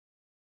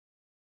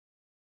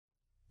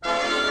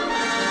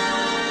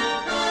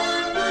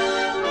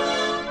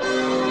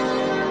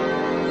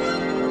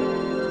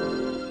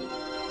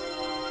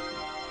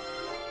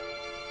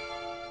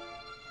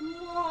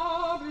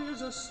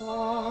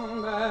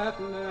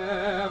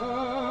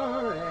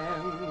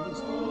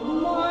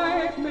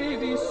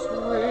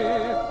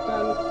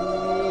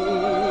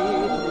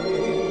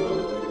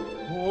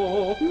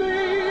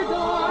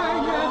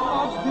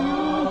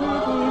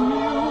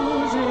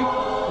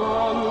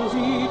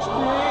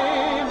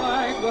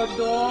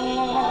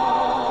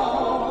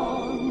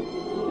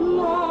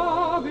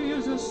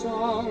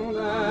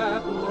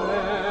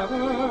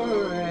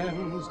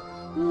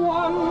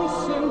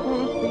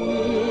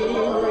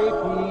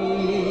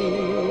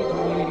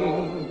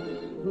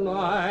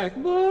like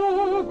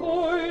the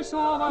voice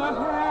of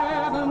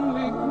a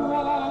heavenly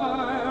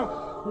choir.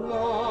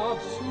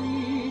 Love's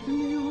sweet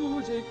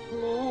music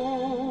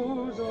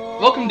flows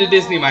on. Welcome to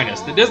Disney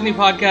Minus, the Disney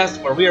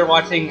podcast where we are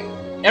watching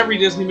every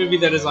Disney movie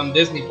that is on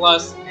Disney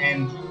Plus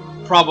and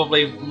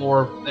probably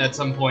more at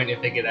some point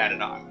if they get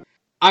added on.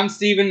 I'm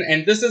Steven,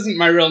 and this isn't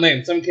my real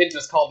name. Some kid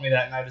just called me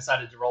that, and I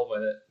decided to roll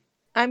with it.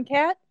 I'm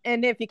Kat,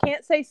 and if you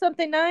can't say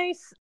something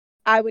nice,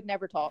 I would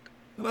never talk.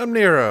 And I'm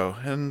Nero,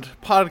 and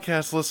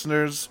podcast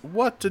listeners,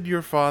 what did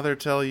your father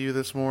tell you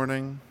this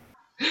morning?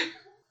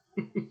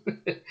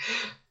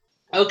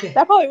 Okay.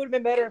 That probably would have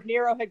been better if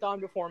Nero had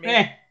gone before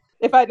me.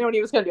 If I'd known he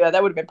was going to do that,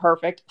 that would have been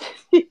perfect.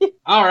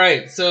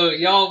 Alright, so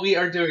y'all, we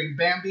are doing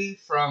Bambi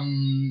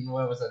from,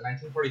 what was it,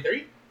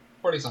 1943?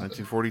 40-something.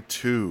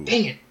 1942.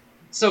 Dang it.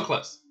 So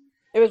close.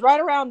 It was right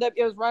around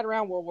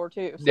World War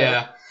II. So.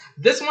 Yeah.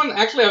 This one,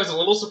 actually, I was a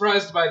little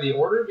surprised by the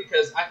order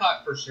because I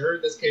thought for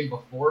sure this came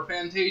before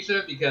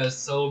Fantasia because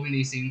so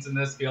many scenes in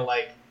this feel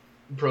like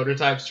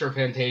prototypes for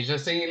Fantasia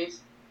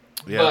scenes.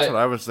 Yeah, that's what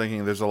I was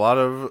thinking. There's a lot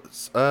of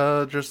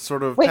just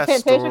sort of Wait,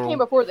 pastoral... Fantasia came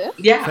before this?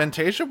 Yeah.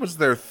 Fantasia was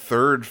their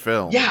third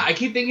film. Yeah, I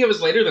keep thinking it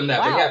was later than that,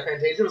 Wow. but yeah,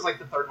 Fantasia was like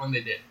the third one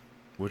they did.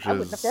 Which I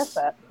wouldn't have guessed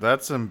that.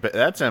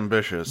 That's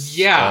ambitious.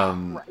 Yeah.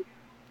 Right.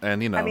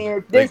 And, you know... I mean,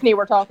 it's Disney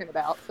we're talking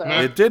about, so...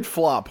 It did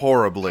flop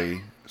horribly,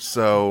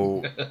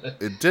 so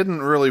it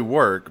didn't really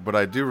work, but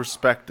I do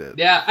respect it.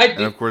 Yeah, I do.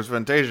 And, of course,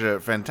 Fantasia,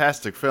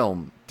 fantastic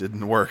film,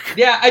 didn't work.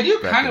 Yeah, I do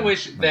back kind of in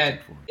wish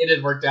that 1940. it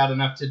had worked out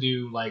enough to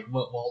do, like,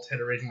 what Walt had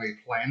originally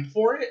planned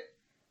for it,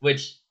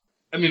 which,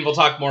 I mean, we'll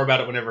talk more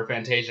about it whenever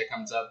Fantasia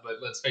comes up, but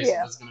let's face it,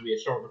 this is going to be a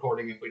short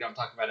recording if we don't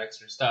talk about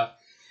extra stuff.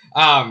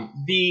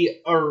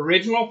 The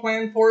original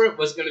plan for it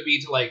was going to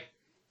be to, like,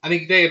 I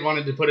think they had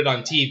wanted to put it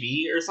on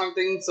TV or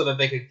something so that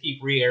they could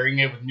keep re-airing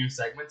it with new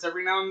segments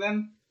every now and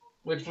then,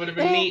 which would have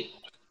been neat,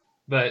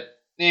 but,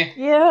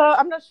 Yeah,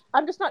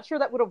 I'm just not sure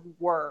that would have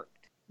worked.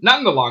 Not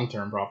in the long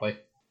term, probably.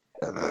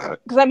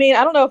 Because, I mean,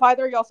 I don't know if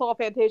either of y'all saw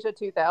Fantasia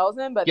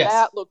 2000, but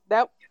Yes.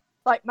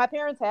 like, my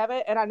parents have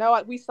it, and I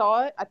know we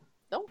saw it. I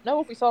don't know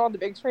if we saw it on the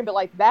big screen, but,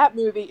 like, that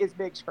movie is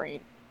big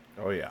screen.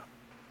 Oh, yeah.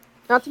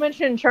 Not to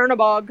mention,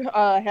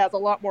 Chernobog has a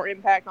lot more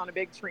impact on a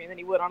big screen than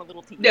he would on a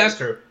little TV. Yeah, that's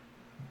true.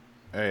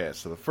 Oh, yeah,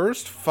 so the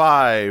first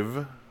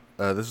 5,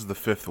 this is the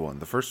 5th one.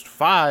 The first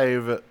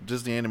 5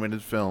 Disney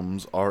animated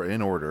films are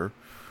in order.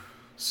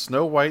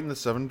 Snow White and the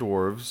Seven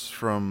Dwarfs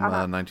from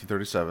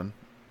 1937.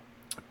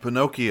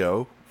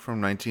 Pinocchio from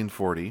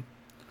 1940.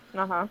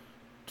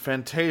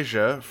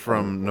 Fantasia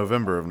from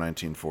November of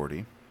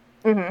 1940.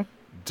 Mm-hmm.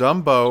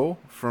 Dumbo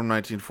from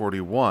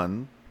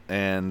 1941.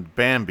 And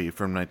Bambi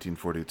from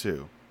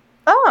 1942.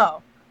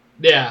 Oh.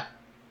 Yeah.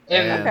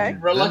 And Okay.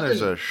 then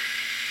there's a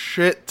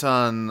shit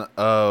ton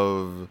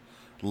of,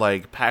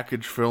 like,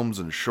 package films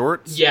and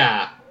shorts.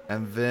 Yeah.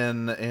 And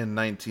then in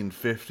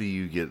 1950,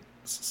 you get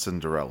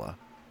Cinderella.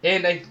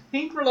 And I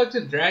think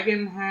Reluctant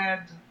Dragon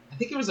had... I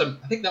think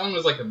that one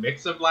was like a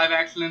mix of live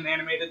action and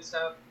animated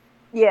stuff.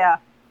 Yeah.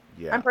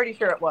 Yeah. I'm pretty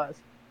sure it was.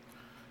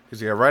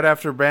 Because, yeah, right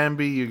after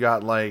Bambi, you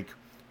got, like,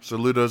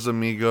 Saludos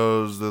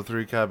Amigos, The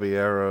Three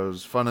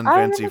Caballeros, Fun and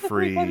Fancy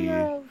Free.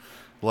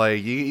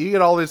 Like, you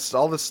get all this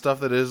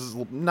stuff that is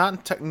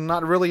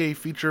not really a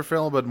feature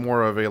film, but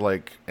more of a,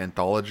 like,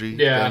 anthology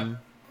thing.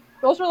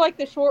 Those are like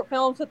the short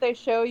films that they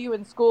show you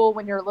in school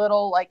when you're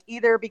little, like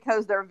either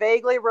because they're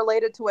vaguely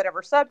related to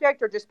whatever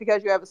subject or just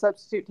because you have a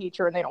substitute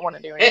teacher and they don't want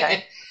to do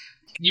anything.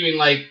 You mean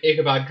like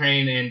Ichabod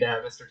Crane and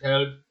Mr.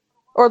 Toad?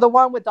 Or the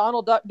one with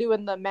Donald Duck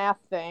doing the math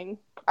thing.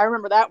 I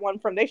remember that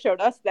one they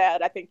showed us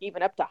that, I think,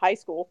 even up to high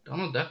school.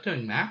 Donald Duck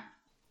doing math?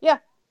 Yeah.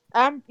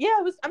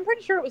 It was, I'm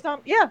pretty sure it was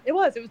it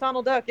was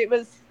Donald Duck. It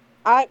was,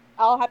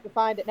 I'll have to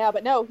find it now,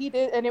 but no, he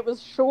did, and it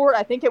was short.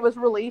 I think it was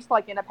released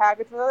like in a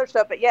package with other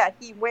stuff, but yeah,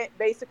 he went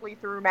basically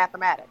through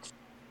mathematics.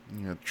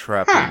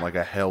 Trapped in like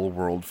a hell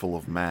world full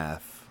of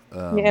math.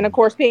 And of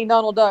course, being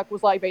Donald Duck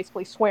was like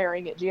basically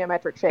swearing at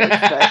geometric shapes.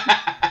 But...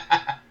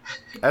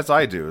 As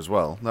I do as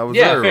well. That was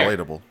Yeah, very fair.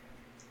 relatable.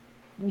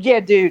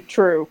 Yeah, dude,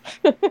 true.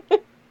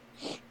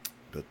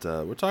 But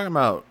we're talking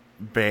about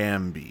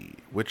Bambi,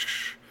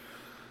 which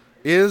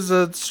is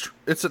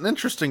it's an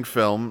interesting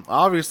film.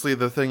 Obviously,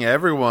 the thing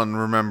everyone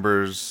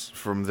remembers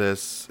from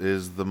this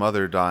is the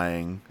mother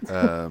dying.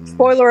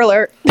 Spoiler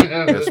alert.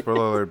 Yeah,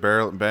 spoiler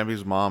alert: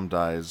 Bambi's mom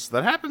dies.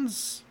 That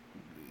happens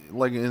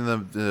like in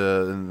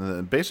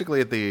the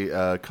basically at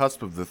the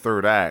cusp of the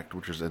third act,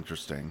 which is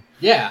interesting.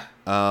 Yeah.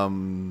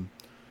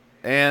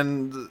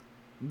 And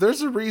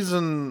there's a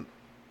reason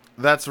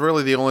that's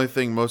really the only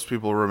thing most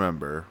people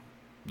remember,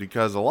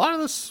 because a lot of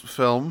this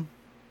film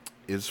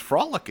is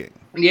frolicking.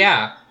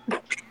 Yeah.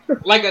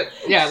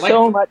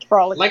 So much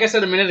frolic. Like I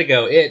said a minute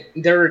ago,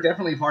 there are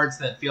definitely parts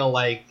that feel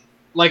like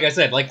I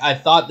said, like I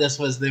thought this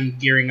was them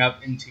gearing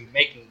up into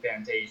making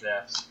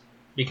Fantasia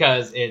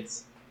because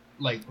it's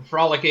like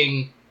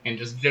frolicking and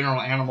just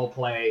general animal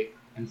play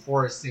and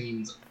forest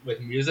scenes with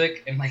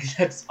music, and like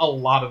that's a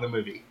lot of the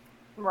movie.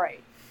 Right.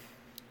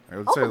 I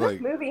would say this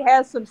movie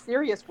has some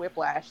serious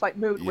whiplash, like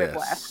mood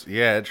whiplash.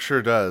 Yeah, it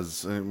sure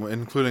does,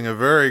 including a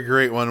very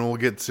great one we'll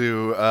get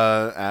to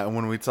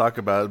when we talk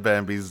about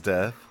Bambi's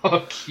death.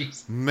 Oh,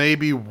 jeez.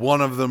 Maybe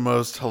one of the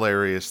most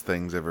hilarious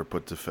things ever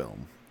put to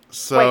film.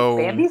 So,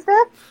 wait, Bambi's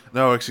death?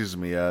 No, excuse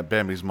me,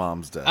 Bambi's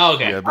mom's death. Oh,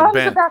 okay. Yeah, I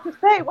was about to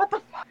say, what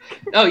the fuck?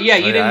 Oh, yeah,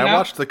 you didn't know? I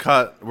watched the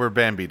cut where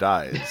Bambi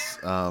dies,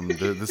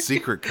 the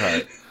secret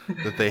cut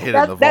that they hid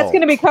in the vault. That's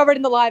going to be covered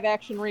in the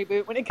live-action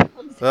reboot when it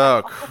comes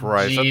out. Oh,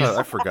 Christ.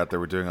 I forgot they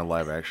were doing a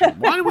live-action.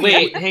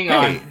 Wait, hang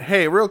on.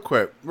 Hey, real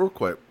quick.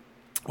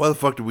 Why the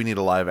fuck do we need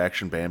a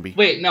live-action Bambi?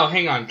 Wait, no,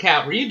 hang on.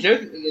 Kat, were you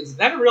joking? Is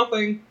that a real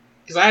thing?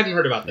 Because I hadn't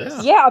heard about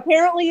this. Yeah,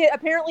 apparently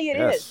it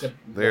is.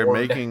 They're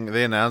making.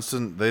 They announced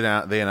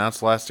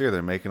last year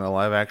they're making a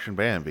live action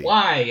Bambi.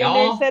 Why, y'all?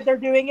 And they said they're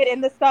doing it in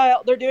the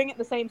style. They're doing it in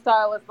the same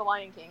style as the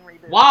Lion King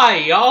reboot. Why,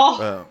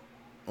 y'all?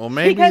 Well,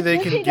 maybe because they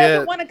Disney can get.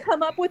 doesn't want to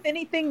come up with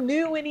anything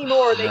new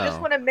anymore. They just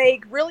want to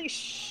make really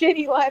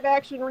shitty live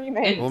action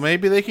remakes. Well,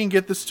 maybe they can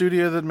get the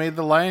studio that made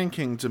the Lion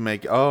King to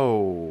make.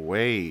 Oh,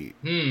 wait.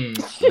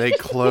 They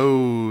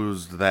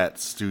closed that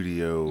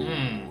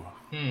studio.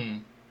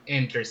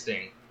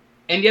 Interesting.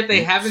 And yet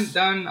they haven't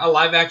done a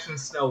live-action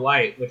Snow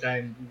White, which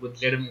I'm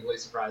legitimately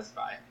surprised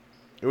by.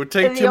 It would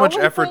take too much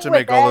effort to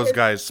make all those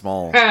guys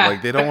small.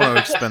 Like, they don't want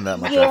to expend that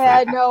much effort.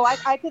 Yeah, no,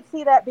 I could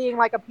see that being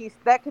like a piece.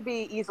 That could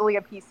be easily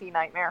a PC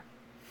nightmare.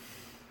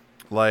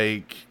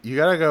 Like, you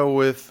gotta go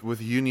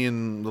with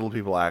union little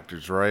people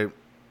actors, right?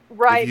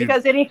 Right,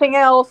 because anything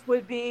else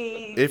would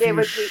be... If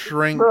you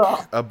shrink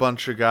a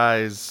bunch of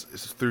guys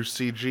through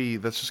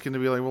CG, that's just gonna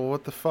be like, well,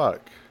 what the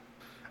fuck?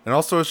 And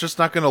also, it's just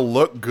not gonna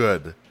look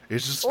good.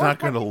 It's just not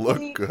going to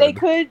look good.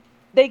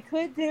 They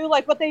could do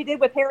like what they did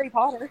with Harry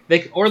Potter. They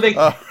could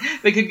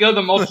go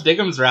the Mulch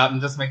Diggums route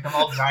and just make them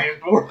all giant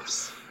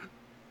dwarfs.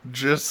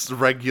 Just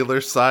regular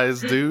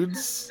sized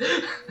dudes.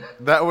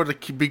 That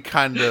would be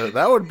kind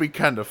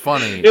of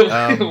funny.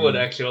 It would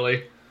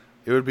actually.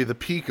 It would be the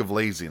peak of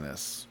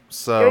laziness.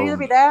 So it would either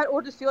be that,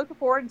 or just do like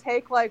before and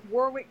take like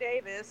Warwick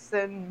Davis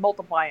and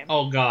multiply him.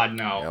 Oh God,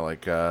 no! Yeah,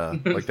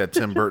 like that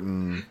Tim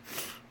Burton.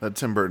 That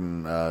Tim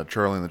Burton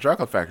Charlie and the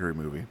Chocolate Factory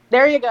movie.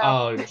 There you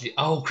go.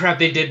 Oh crap!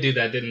 They did do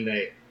that, didn't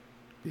they?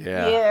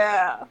 Yeah.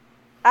 Yeah.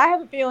 I have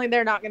a feeling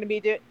they're not going to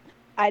be doing.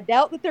 I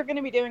doubt that they're going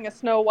to be doing a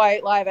Snow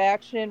White live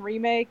action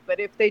remake, but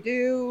if they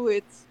do,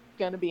 it's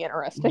going to be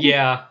interesting.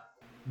 Yeah.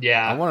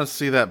 I want to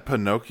see that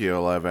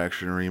Pinocchio live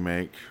action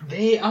remake.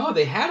 They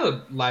had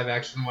a live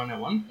action one at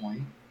one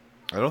point.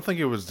 I don't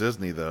think it was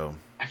Disney though.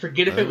 I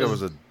forget if it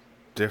was a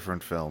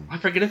different film. I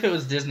forget if it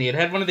was Disney. It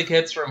had one of the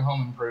kids from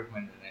Home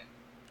Improvement in it.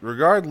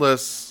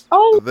 Regardless,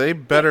 they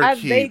better I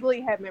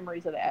vaguely have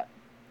memories of that.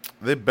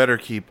 They better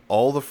keep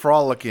all the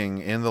frolicking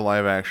in the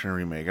live-action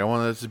remake. I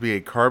want it to be a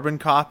carbon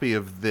copy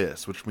of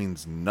this, which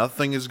means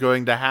nothing is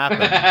going to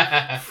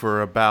happen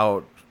for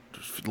about,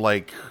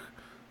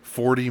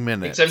 40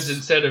 minutes. Except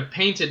instead of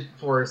painted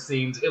forest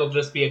scenes, it'll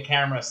just be a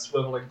camera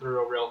swiveling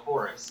through a real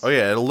forest. Oh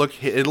yeah, it'll look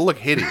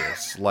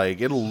hideous.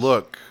 It'll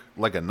look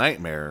like a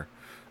nightmare.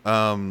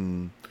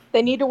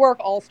 They need to work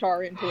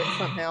All-Star into it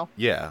somehow.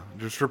 Yeah,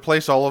 just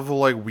replace all of the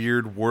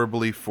weird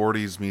warbly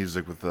 40s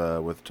music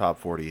with top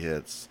 40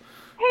 hits.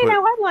 Hey,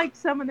 now I liked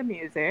some of the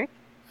music.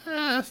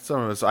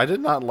 Some of us. I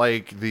did not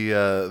like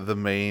the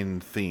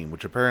main theme,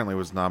 which apparently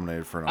was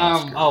nominated for an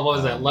Oscar. What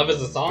was that? Love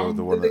is a Song?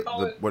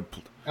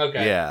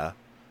 Okay. Yeah,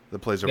 that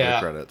plays over the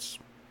credits.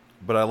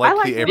 But I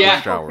like the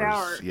April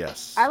Showers.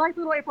 Yes. I like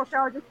Little April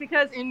Shower just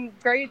because in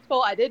grade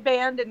school I did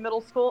band in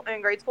grade school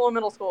and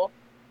middle school.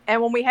 And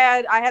when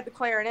I had the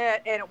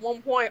clarinet, and at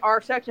one point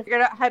our section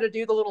figured out how to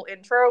do the little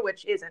intro,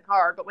 which isn't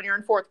hard. But when you're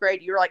in 4th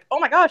grade, you're like, oh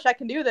my gosh, I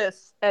can do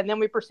this. And then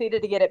we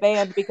proceeded to get it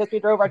banned because we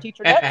drove our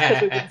teacher nuts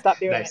because we wouldn't stop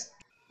doing it.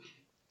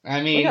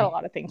 I mean, we got a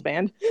lot of things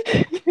banned.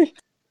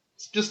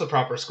 It's just the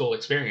proper school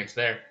experience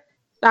there.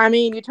 I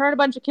mean, you turn a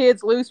bunch of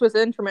kids loose with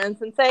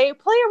instruments and say,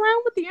 play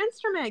around with the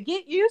instrument.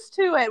 Get used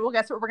to it. Well,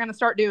 guess what we're going to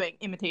start doing?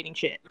 Imitating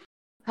shit.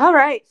 All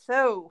right,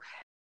 so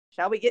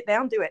shall we get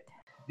down to it?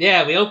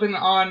 Yeah, we open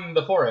on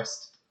the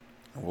forest.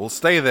 We'll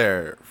stay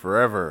there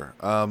forever.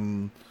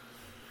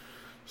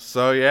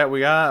 So yeah, we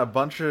got a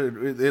bunch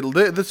of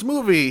this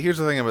movie. Here's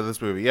the thing about this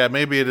movie. Yeah,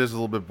 maybe it is a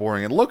little bit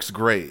boring. It looks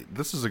great.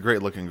 This is a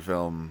great looking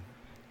film.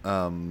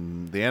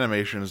 The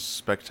animation is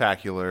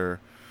spectacular.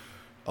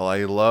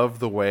 I love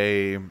the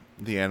way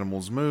the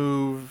animals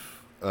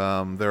move.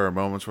 There are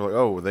moments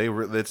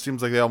where it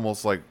seems like they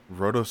almost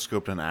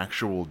rotoscoped an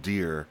actual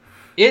deer.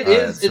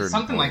 It's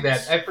something like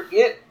that. I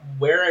forget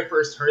where I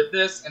first heard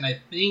this, and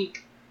I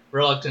think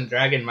Reluctant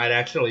Dragon might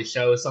actually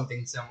show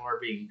something similar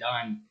being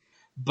done.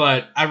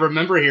 But I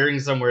remember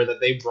hearing somewhere that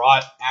they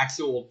brought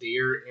actual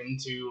deer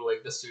into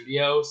the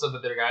studio so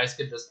that their guys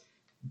could just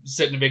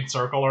sit in a big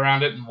circle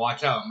around it and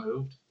watch how it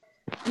moved.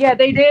 Yeah,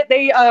 they did.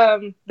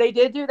 They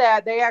did do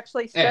that. They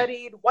actually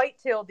studied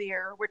white-tailed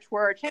deer, which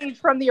were changed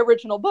from the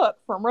original book,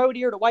 from roe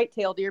deer to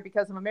white-tailed deer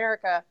because of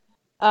America.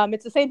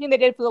 It's the same thing they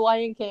did for the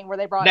Lion King, where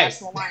they brought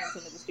actual lions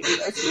into the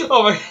studios.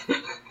 Oh my!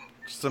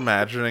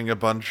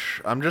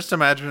 I'm just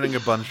imagining a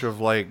bunch of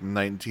like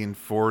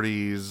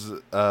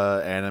 1940s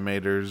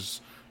animators,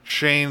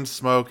 chain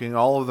smoking.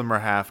 All of them are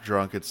half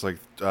drunk. It's like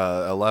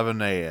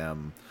 11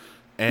 a.m.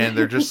 and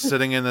they're just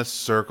sitting in this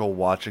circle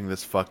watching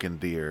this fucking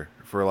deer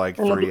for like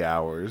 3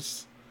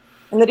 hours.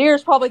 And the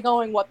deer's probably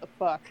going, "What the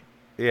fuck?"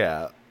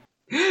 Yeah.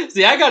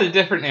 See, I got a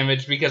different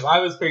image because I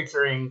was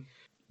picturing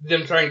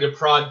them trying to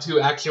prod 2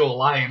 actual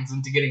lions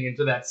into getting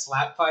into that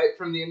slap fight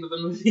from the end of the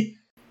movie.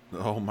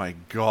 Oh my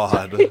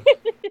god.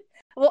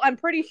 Well, I'm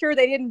pretty sure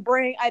they didn't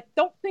bring... I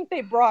don't think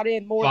they brought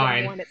in more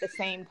than one at the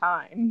same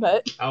time,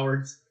 but...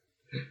 Cowards.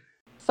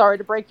 Sorry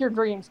to break your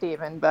dream,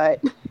 Steven,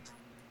 but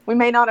we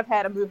may not have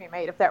had a movie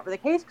made if that were the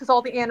case, because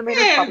all the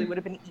animators probably would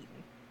have been eaten.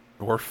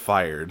 Or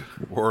fired.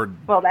 Or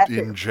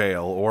in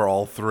jail. Or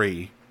all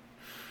three.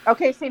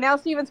 Okay, see, now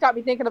Steven's got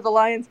me thinking of the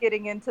lions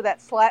getting into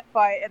that slap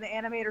fight, and the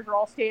animators are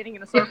all standing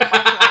in a circle.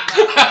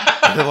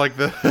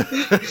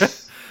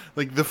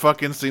 Like the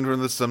fucking scene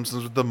from The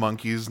Simpsons with the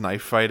monkeys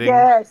knife fighting.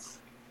 Yes.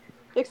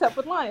 Except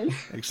with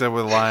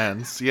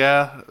lions.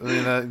 Yeah, I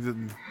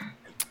mean,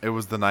 it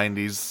was the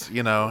 90s.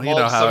 You know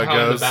how it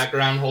goes. In the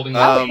background holding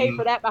I would pay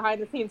for that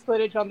behind-the-scenes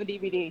footage on the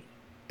DVD.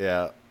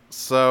 Yeah.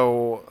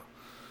 So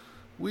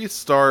we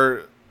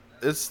start.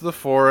 It's the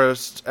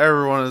forest.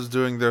 Everyone is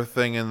doing their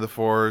thing in the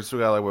forest. We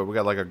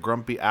got like a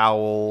grumpy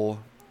owl.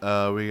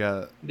 We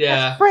got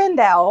friend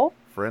owl.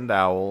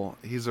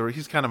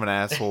 He's kind of an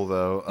asshole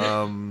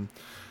though.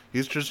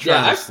 He's just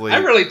trying to sleep. I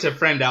relate to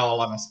friend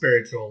owl on a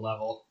spiritual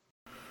level.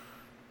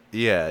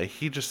 Yeah,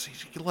 he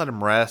let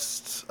him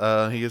rest.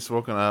 He gets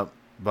woken up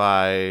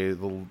by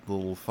the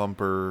little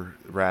thumper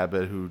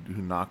rabbit who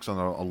knocks on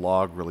a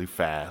log really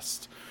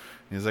fast.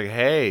 And he's like,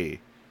 "Hey,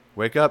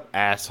 wake up,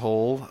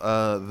 asshole!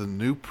 The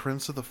new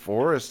prince of the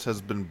forest has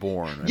been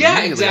born." Yeah,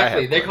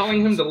 exactly. They're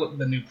calling him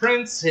the new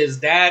prince. His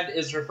dad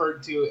is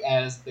referred to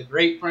as the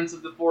great prince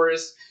of the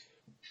forest.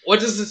 What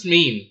does this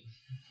mean?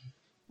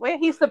 Well,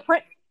 he's the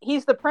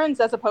prince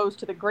as opposed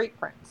to the great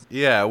prince.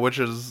 Yeah, which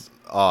is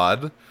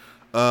odd.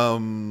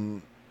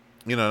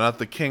 Not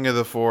the king of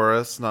the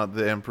forest, not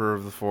the emperor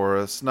of the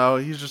forest. No,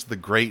 he's just the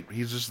great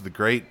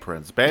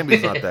prince.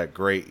 Bambi's not that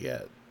great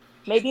yet.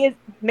 Maybe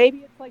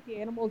it's like the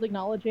animals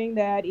acknowledging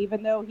that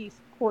even though he's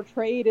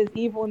portrayed as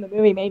evil in the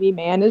movie, maybe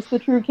man is the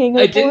true king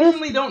of the forest. I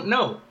genuinely don't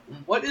know.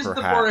 What is the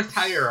forest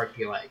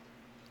hierarchy like?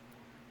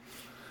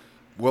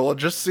 Well, it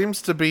just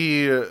seems to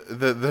be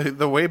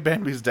the way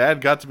Bambi's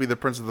dad got to be the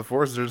prince of the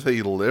forest is that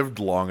he lived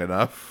long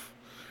enough.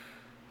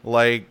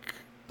 Like...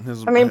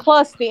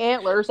 plus the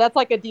antlers. That's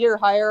like a deer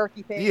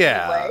hierarchy thing.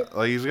 Yeah, anyway.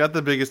 Like he's got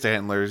the biggest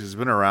antlers. He's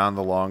been around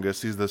the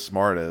longest. He's the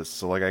smartest.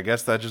 So, like, I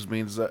guess that just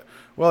means that,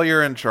 well,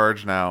 you're in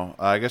charge now.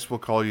 I guess we'll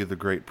call you the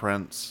Great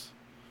Prince.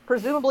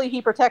 Presumably,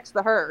 he protects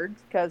the herd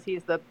because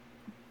he's the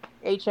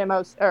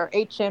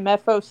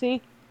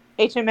HMFOC.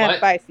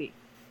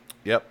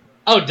 Yep.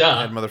 Oh, duh.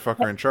 Head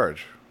motherfucker in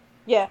charge.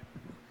 Yeah.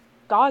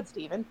 God,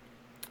 Steven.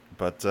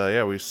 But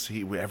we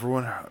see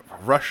everyone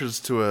rushes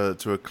to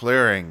a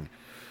clearing.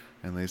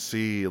 And they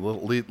see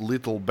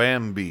little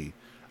Bambi,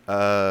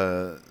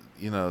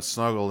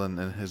 snuggled in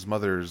his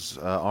mother's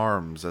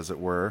arms, as it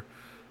were.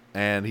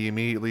 And he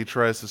immediately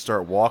tries to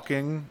start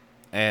walking,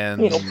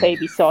 and little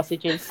baby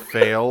sausages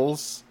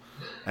fails,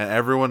 and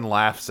everyone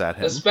laughs at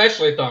him.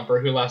 Especially Thumper,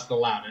 who laughs the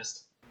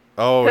loudest.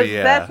 Oh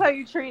yeah, that's how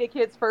you treat a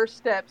kid's first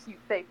steps.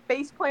 They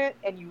face plant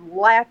and you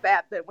laugh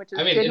at them, which is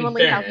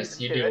genuinely in fairness,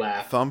 how you do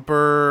laugh.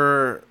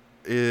 Thumper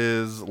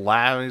is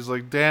laughing. He's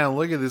like, "Damn,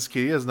 look at this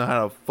kid. He doesn't know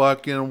how to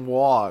fucking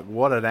walk.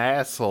 What an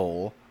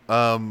asshole."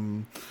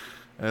 And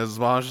his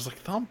mom's just like,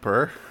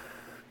 "Thumper,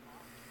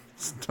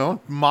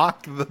 don't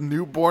mock the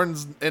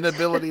newborn's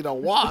inability to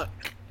walk."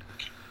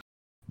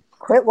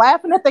 Quit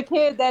laughing at the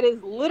kid that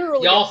is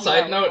literally... Y'all,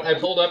 side note, I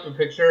pulled up a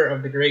picture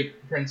of the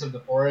Great Prince of the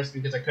Forest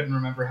because I couldn't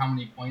remember how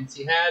many points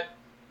he had.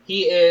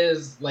 He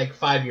is, like,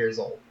 5 years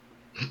old.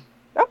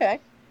 Okay.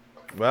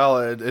 Well,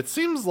 it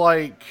seems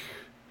like,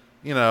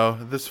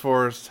 this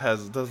forest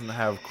doesn't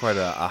have quite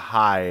a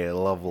high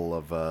level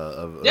of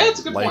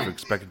that's a good life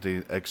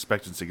point.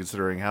 expectancy,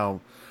 considering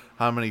how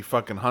many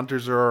fucking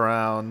hunters are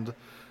around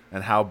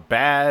and how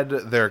bad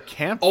their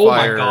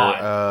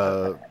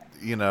campfire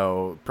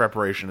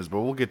preparation is,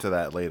 but we'll get to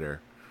that later.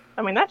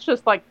 I mean, that's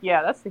just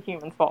that's the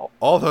human's fault.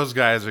 All those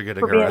guys are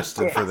getting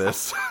arrested for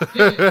this.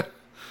 If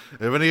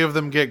any of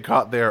them get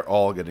caught, they're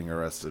all getting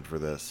arrested for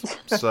this.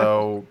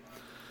 So,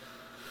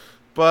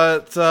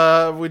 but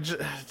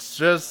it's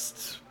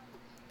just...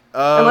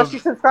 unless you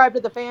subscribe to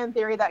the fan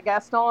theory that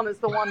Gaston is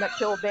the one that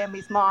killed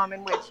Bambi's mom,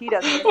 in which he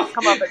doesn't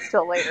come up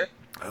until later.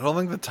 I don't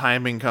think the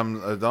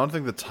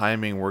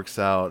timing works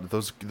out.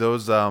 Those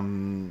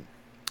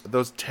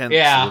tents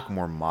look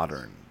more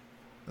modern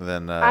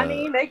than...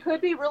 they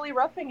could be really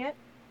roughing it.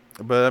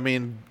 But,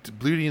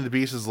 Beauty and the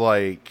Beast is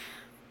like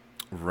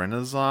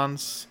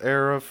Renaissance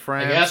era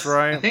France,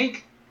 right? I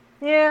think.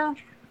 Yeah.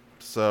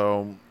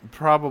 So,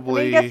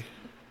 probably...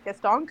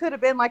 Gaston could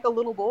have been like a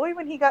little boy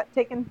when he got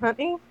taken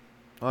hunting.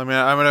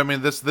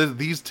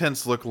 These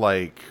tents look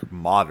like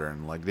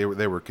modern. Like, they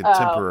were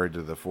contemporary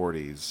to the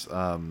 40s.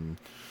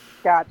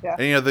 Gotcha.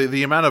 And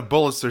the amount of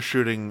bullets they're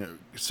shooting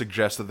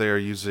suggests that they are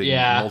using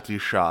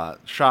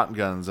multi-shot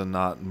shotguns and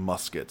not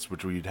muskets,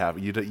 which we'd have.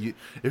 If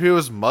it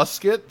was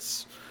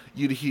muskets,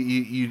 you'd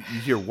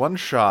hear one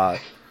shot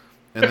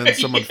and then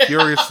someone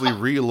furiously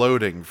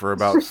reloading for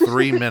about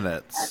 3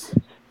 minutes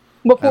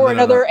before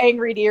another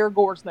angry deer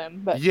gores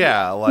them. But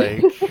yeah,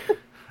 like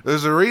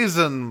there's a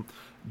reason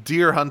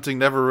deer hunting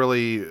never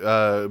really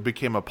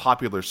became a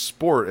popular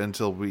sport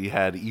until we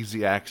had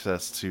easy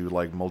access to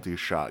like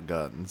multi-shot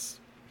guns.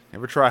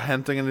 Ever try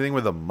hunting anything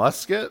with a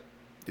musket?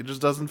 It just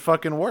doesn't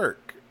fucking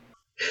work.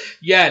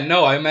 Yeah,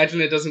 no, I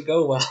imagine it doesn't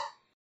go well.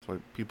 That's why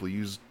people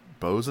used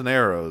bows and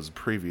arrows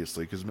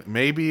previously, because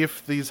maybe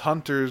if these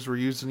hunters were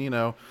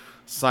using,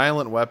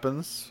 silent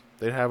weapons,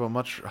 they'd have a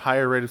much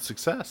higher rate of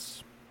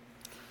success.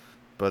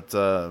 But,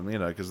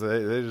 because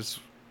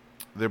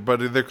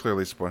they're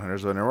clearly sport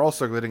hunters, and we're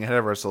also getting ahead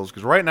of ourselves,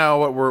 because right now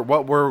what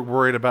we're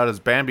worried about is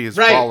Bambi is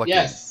frolicking.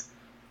 Yes.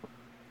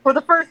 For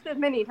the first of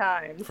many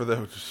times.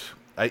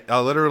 I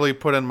literally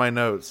put in my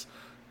notes,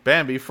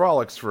 Bambi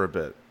frolics for a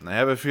bit. And I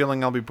have a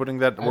feeling I'll be putting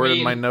that word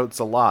in my notes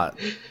a lot.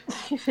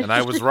 And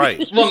I was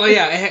right. Well, no,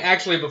 yeah,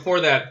 actually, before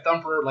that,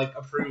 Thumper,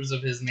 approves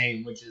of his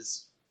name, which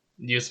is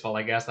useful,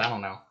 I guess. I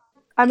don't know.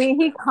 I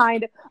mean, he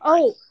kind of...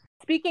 Oh,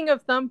 speaking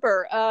of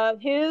Thumper,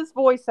 his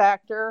voice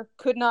actor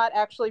could not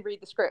actually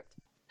read the script.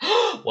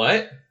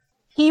 What?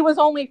 He was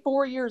only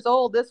 4 years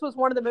old. This was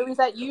one of the movies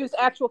that used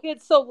actual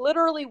kids. So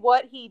literally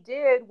what he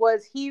did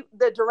was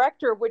the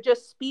director would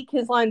just speak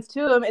his lines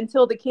to him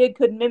until the kid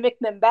could mimic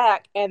them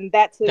back. And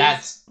that's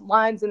his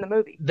lines in the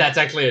movie. That's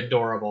actually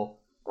adorable.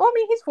 Well, I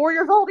mean, he's 4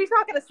 years old. He's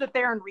not going to sit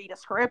there and read a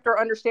script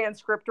or understand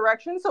script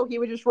direction. So he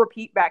would just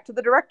repeat back to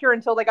the director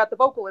until they got the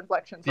vocal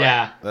inflections right.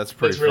 Yeah. That's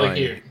pretty really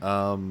funny. Cute.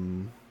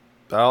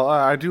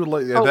 I do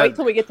like that. Wait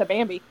till we get to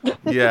Bambi.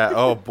 Yeah.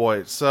 Oh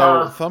boy.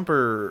 So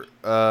Thumper,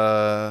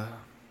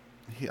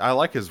 I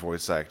like his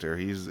voice actor.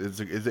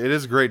 It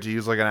is great to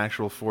use like an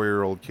actual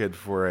 4-year-old kid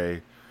for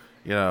a,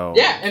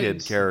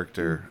 kid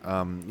character.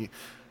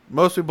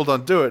 Most people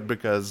don't do it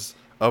because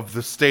of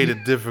the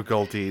stated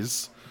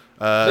difficulties.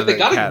 But they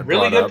got a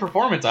really good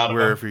performance out of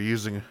where him. if you're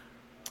using,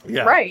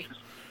 yeah, right.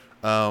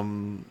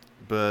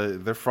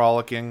 But they're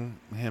frolicking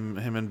him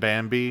and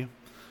Bambi.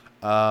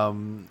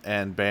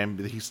 And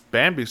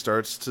Bambi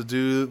starts to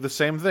do the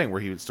same thing where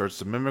he starts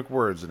to mimic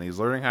words and he's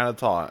learning how to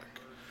talk.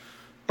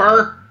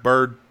 Bird.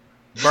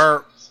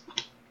 Burp.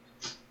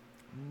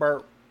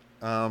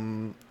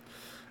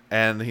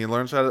 And he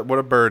learns what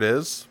a bird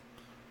is,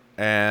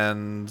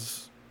 and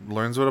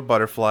learns what a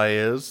butterfly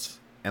is,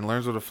 and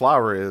learns what a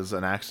flower is,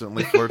 and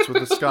accidentally flirts with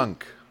a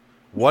skunk.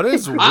 What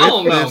is with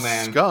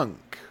this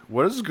skunk?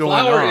 What is going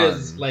on? Flower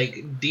is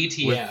like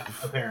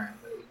DTF,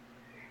 apparently.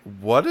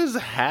 What is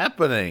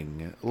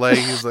happening? Like,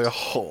 he's like,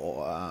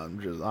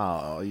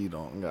 you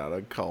don't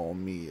gotta call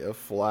me a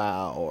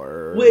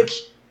flower.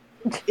 Which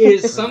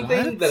is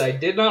something that I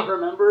did not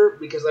remember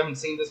because I haven't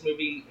seen this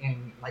movie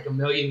in like a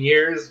million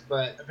years,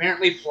 but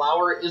apparently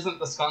Flower isn't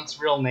the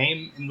skunk's real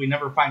name, and we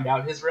never find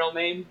out his real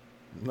name.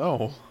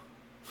 No,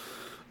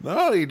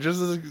 he just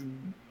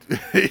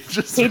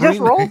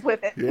rolls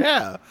with it.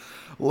 Yeah,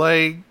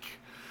 like,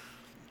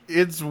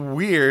 it's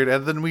weird,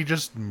 and then we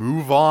just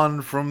move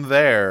on from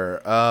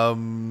there.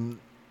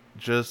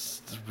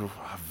 Just a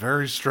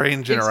very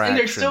strange interaction. And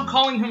they're still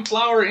calling him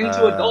Flower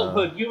into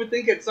adulthood. You would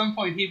think at some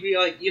point he'd be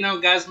like,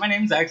 guys, my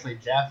name's actually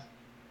Jeff.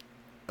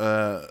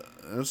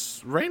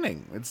 It's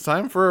raining. It's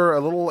time for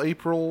a little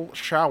April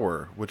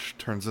shower, which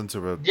turns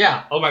into a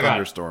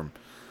thunderstorm.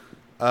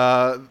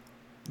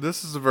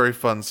 This is a very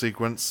fun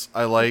sequence.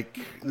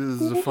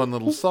 This is a fun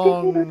little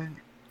song.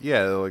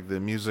 Yeah, like the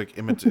music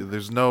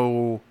there's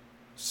no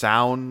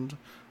sound.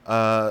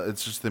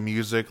 It's just the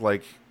music,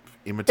 like,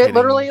 imitating. It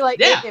literally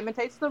it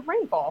imitates the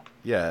rainfall.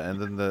 Yeah, and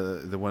then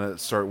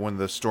when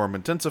the storm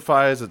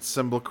intensifies, it's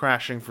cymbal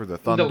crashing for the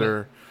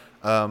thunder.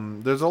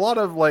 There's a lot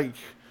of like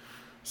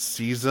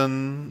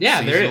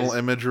seasonal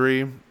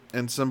imagery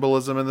and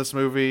symbolism in this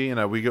movie.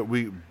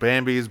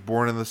 Bambi's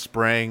born in the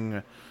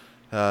spring.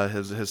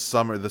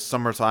 The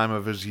summertime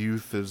of his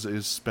youth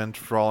is spent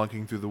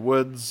frolicking through the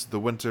woods. The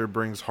winter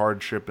brings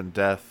hardship and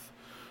death,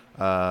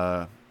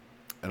 and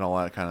all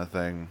that kind of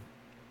thing.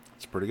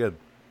 It's pretty good.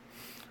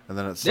 And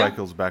then it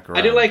cycles back around.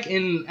 I do like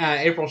in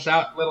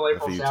Little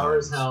April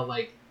Showers how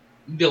like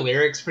the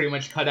lyrics pretty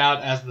much cut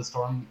out as the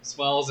storm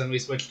swells and we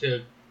switch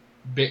to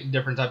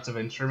different types of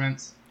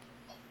instruments.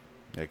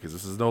 Yeah, because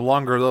this is no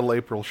longer a Little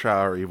April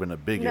Shower, even a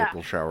big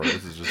April Shower.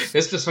 This is just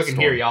it's just fucking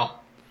here, y'all.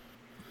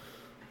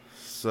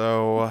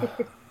 So,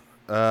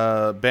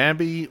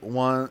 Bambi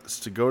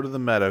wants to go to the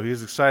meadow.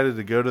 He's excited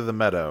to go to the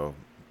meadow,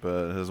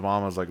 but his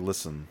mom was like,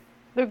 "Listen,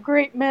 the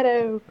great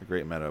meadow.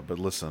 But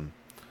listen."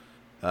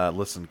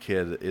 Listen,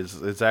 kid,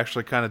 it's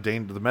actually kind of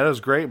dangerous. The meadow's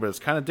great, but it's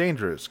kind of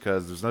dangerous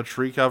because there's no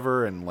tree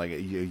cover and like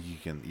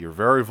you're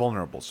very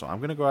vulnerable. So I'm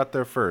gonna go out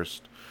there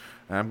first,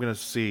 and I'm gonna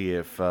see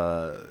if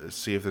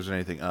there's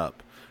anything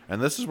up.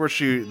 And this is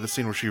the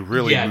scene where she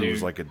really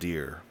moves like a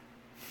deer.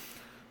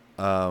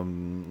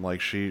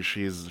 Like she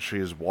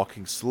is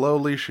walking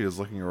slowly. She is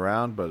looking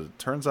around, but it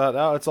turns out,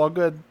 oh, it's all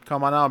good.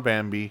 Come on out,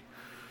 Bambi.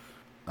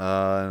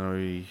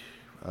 And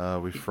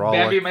we frolic.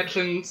 Bambi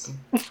mentions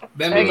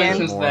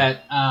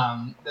that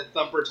that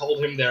Thumper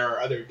told him there are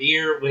other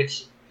deer,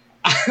 which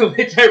I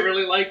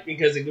really like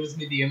because it gives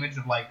me the image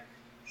of like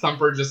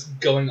Thumper just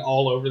going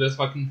all over this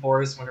fucking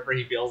forest whenever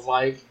he feels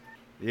like.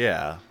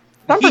 Yeah.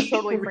 Thumper's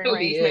totally free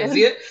really range,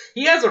 is.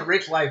 He has a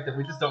rich life that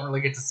we just don't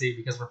really get to see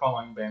because we're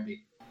following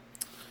Bambi.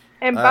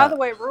 And by the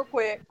way, real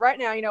quick, right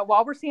now,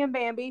 while we're seeing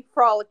Bambi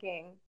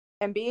frolicking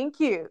and being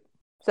cute,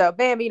 so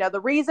Bambi,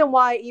 the reason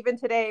why even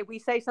today we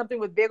say something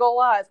with big ol'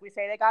 eyes, we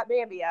say they got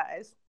Bambi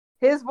eyes.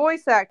 His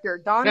voice actor,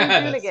 Donnie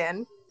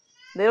Dunagan,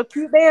 little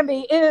cute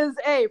Bambi, is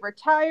a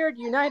retired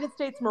United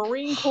States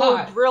Marine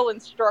Corps drill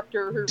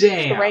instructor who reached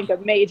the rank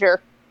of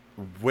major.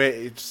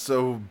 Wait,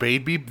 so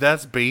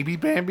that's Baby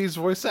Bambi's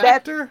voice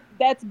actor?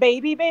 That's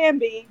Baby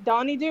Bambi.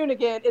 Donnie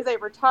Dunagan is a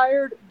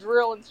retired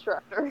drill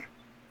instructor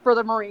for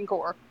the Marine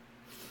Corps.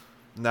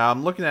 Now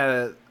I'm looking at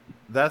it.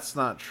 That's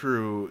not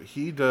true.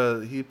 He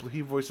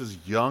voices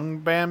young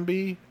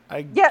Bambi.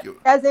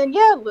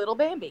 Little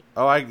Bambi.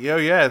 Oh, So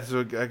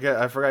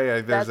I forgot.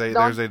 Yeah,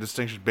 there's a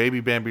distinction. Baby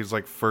Bambi's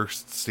like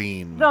first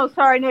scene. No,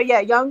 sorry, no, yeah,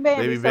 young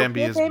Bambi. Baby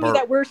Bambi is Bambi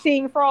that we're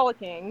seeing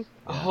frolicking.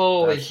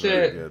 Holy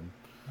shit! Really good.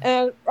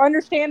 And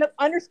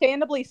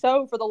understandably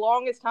so. For the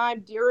longest time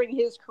during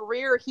his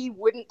career, he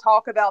wouldn't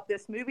talk about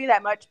this movie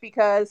that much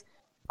because,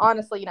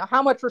 honestly,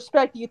 how much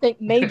respect do you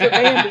think Major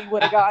Bambi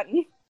would have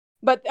gotten?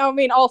 But, I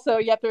mean, also,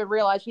 you have to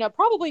realize,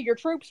 probably your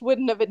troops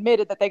wouldn't have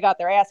admitted that they got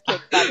their ass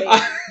kicked by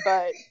Bambi.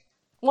 But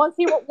once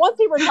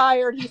he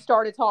retired, he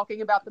started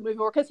talking about the movie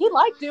more because he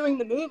liked doing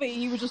the movie.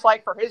 He was just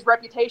like, for his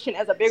reputation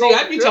as a big old...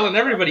 I'd be telling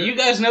everybody, you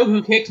guys know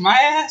who kicked my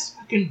ass?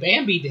 Fucking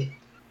Bambi did.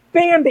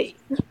 Bambi!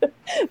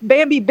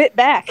 Bambi bit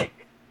back.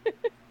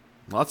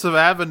 Lots of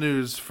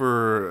avenues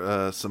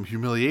for some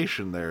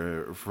humiliation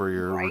there for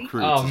your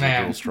recruits. Oh,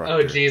 man.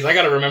 Oh, jeez. I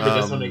gotta remember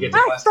this when we get to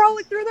I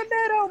frolic through the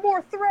meadow,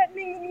 more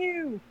threatening than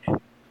you.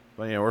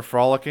 But yeah, we're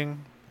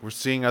frolicking. We're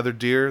seeing other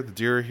deer. The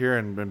deer are here,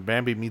 and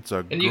Bambi meets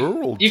a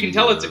girl deer. You can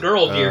tell it's a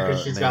girl deer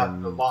because she's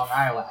got the long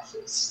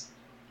eyelashes.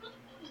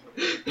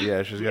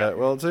 Yeah, she's got...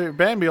 Well,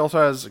 Bambi also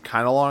has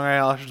kind of long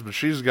eyelashes, but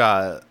she's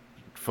got...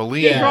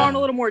 Feline. She's drawn a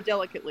little more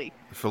delicately.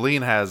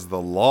 Feline has the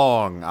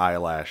long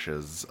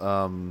eyelashes.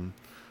 At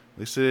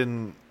least they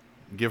didn't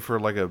give her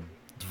like a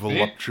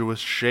voluptuous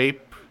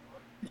shape.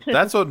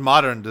 That's what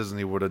modern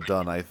Disney would have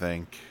done, I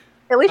think.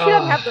 At least she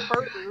doesn't have the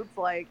bird boobs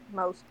like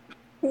most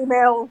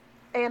female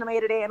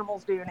animated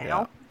animals do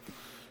now.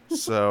 Yeah.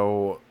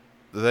 So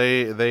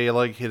they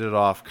like hit it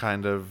off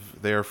kind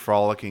of. They're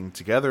frolicking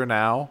together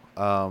now.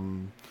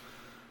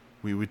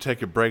 We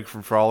take a break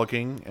from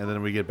frolicking, and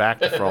then we get back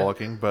to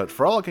frolicking. But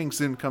frolicking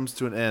soon comes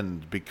to an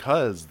end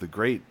because the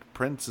great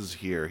prince is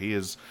here.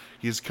 He's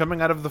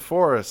coming out of the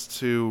forest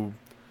to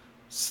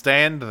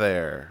stand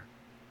there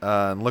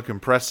and look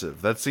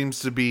impressive. That seems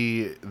to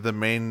be the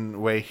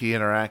main way he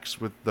interacts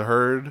with the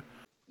herd.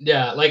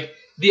 Yeah, like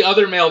the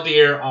other male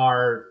deer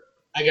are,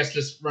 I guess,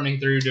 just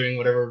running through doing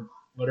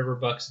whatever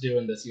bucks do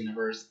in this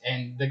universe,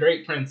 and the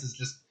great prince is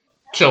just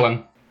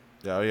chilling.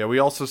 Yeah. We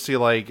also see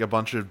like a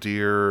bunch of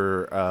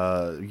deer,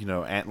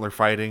 antler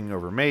fighting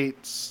over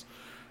mates,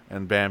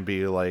 and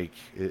Bambi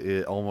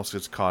it almost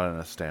gets caught in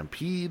a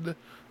stampede.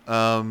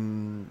 I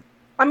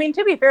mean,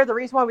 to be fair, the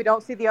reason why we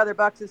don't see the other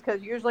bucks is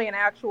because usually in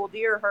actual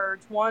deer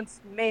herds,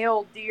 once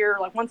male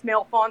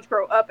fawns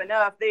grow up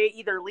enough, they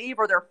either leave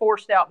or they're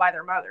forced out by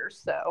their mothers.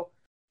 So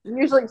you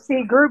usually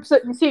see groups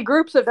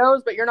of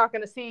those, but you're not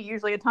going to see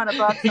usually a ton of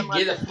bucks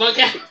unless get the fuck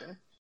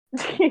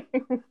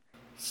out.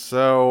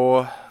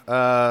 So,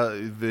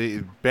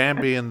 the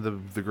Bambi and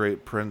the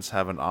Great Prince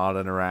have an odd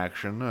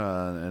interaction,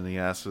 and he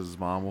asks his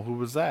mom, "Well, who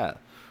was that?"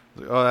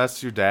 Like, "Oh,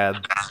 that's your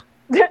dad."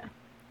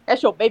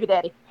 That's your baby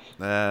daddy.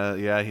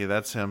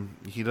 That's him.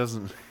 He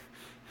doesn't.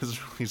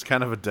 He's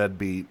kind of a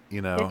deadbeat,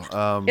 He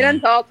doesn't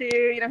talk to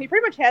you. He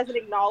pretty much hasn't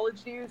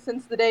acknowledged you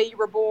since the day you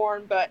were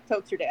born, but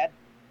totes your dad.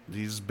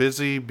 He's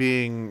busy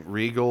being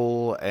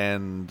regal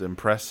and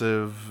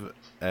impressive.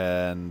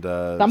 And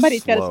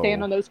somebody's got to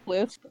stand on those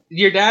cliffs.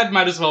 Your dad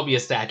might as well be a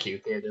statue,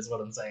 kid, is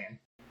what I'm saying.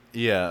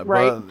 Yeah,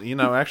 right?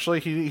 But actually,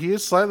 he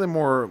is slightly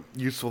more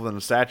useful than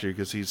a statue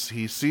because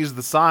he sees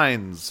the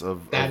signs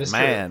of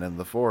man in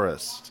the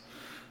forest,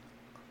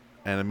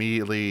 and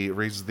immediately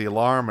raises the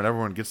alarm, and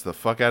everyone gets the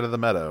fuck out of the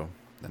meadow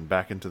and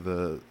back into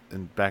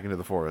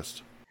the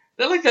forest.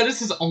 That is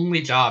his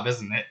only job,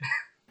 isn't it?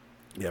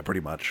 Yeah,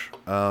 pretty much.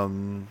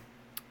 And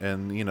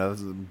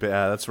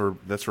that's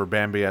where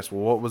Bambi asks,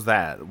 "Well, what was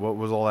that? What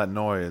was all that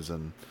noise?"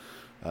 And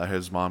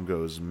his mom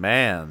goes,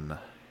 "Man,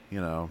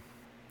 I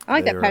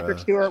like that Patrick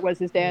Stewart was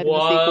his dad in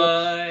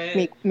the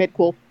sequel.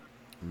 Midquel.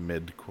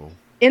 Midquel.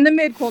 In the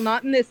midquel,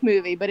 not in this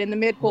movie, but in the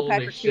midquel,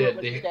 Patrick Stewart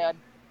was his dad.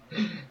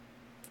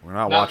 We're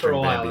not watching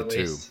Bambi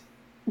 2.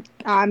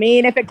 I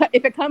mean, if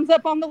it comes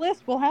up on the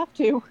list, we'll have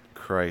to.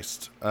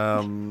 Christ.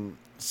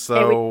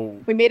 So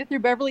we made it through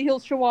Beverly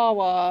Hills,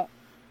 Chihuahua.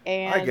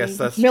 and I guess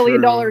that's $1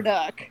 Million true.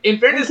 Duck. In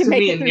fairness to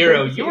me and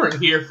Nero, Jersey you weren't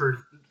here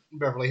for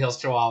Beverly Hills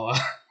Chihuahua.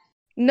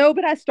 No,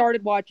 but I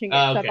started watching it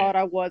because Okay. I thought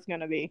I was going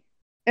to be.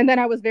 And then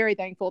I was very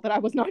thankful that I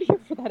was not here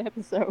for that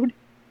episode.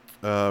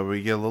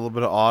 We get a little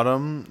bit of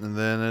autumn, and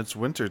then it's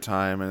winter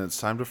time, and it's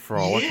time to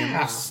frolic in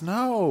the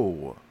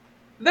snow.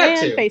 That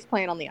and too. face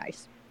plant on the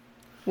ice.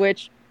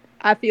 Which,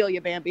 I feel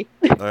you, Bambi.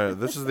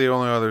 This is the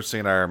only other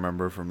scene I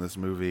remember from this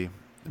movie.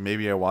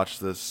 Maybe I watched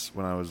this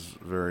when I was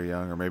very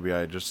young, or maybe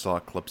I just saw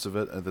clips of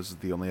it, and this is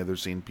the only other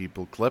scene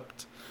people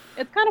clipped.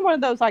 It's kind of one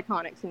of those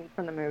iconic scenes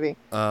from the movie.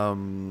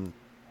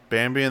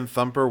 Bambi and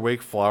Thumper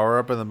wake Flower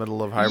up in the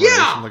middle of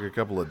hibernation like a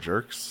couple of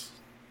jerks.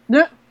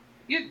 No.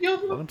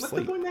 What's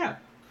the point now?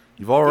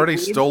 You've already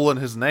stolen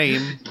his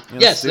name.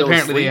 Yes,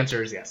 apparently the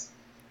answer is yes.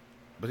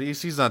 But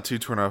he's not too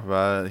torn up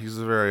about it. He's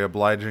a very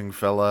obliging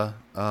fella.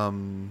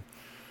 And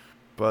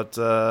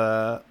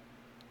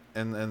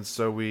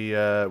so we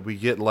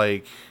get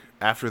like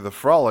after the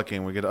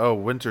frolicking, we get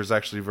winter's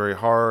actually very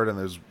hard, and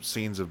there's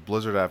scenes of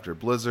blizzard after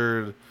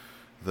blizzard.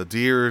 The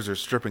deers are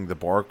stripping the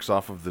bark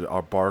off of the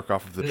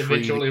tree. They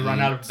eventually run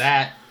out of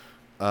that.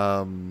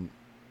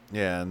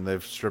 Yeah, and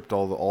they've stripped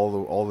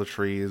all the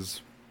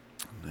trees.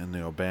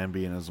 And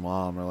Bambi and his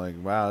mom are like,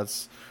 "Wow,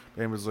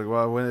 Bambi's like,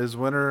 well, when is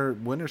winter?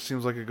 Winter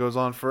seems like it goes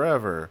on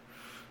forever."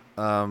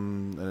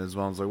 And his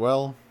mom's like,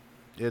 "Well,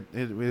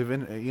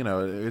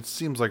 it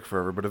seems like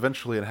forever, but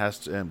eventually it has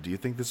to end. Do you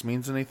think this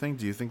means anything?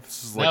 Do you think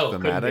this is like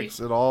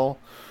thematics at all?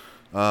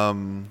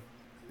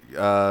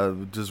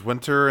 Does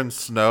winter and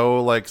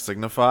snow like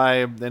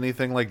signify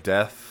anything like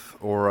death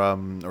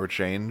or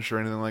change or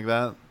anything like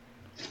that?"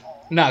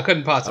 No, it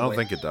couldn't possibly. I don't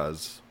think it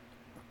does.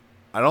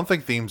 I don't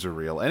think themes are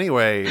real.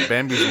 Anyway,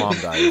 Bambi's mom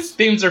dies.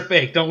 Themes are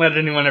fake. Don't let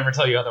anyone ever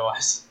tell you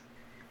otherwise.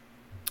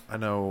 I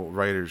know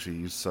writers who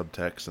use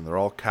subtext, and they're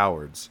all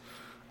cowards.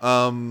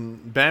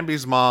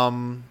 Bambi's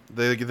mom,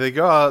 they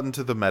go out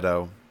into the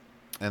meadow,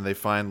 and they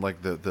find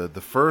like the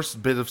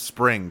first bit of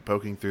spring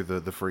poking through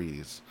the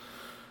freeze.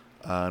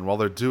 And while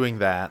they're doing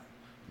that,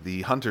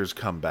 the hunters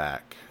come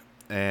back,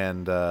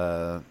 and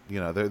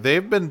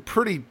they've been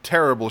pretty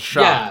terrible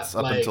shots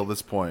up until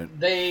this point.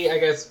 They, I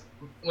guess,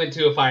 went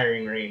to a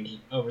firing range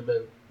over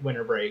the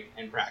winter break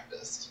and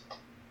practiced.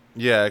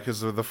 Yeah,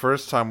 because the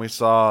first time we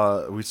saw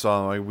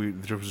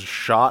there was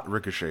shot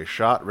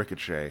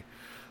ricochet,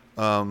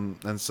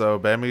 and so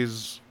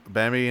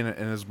Bambi and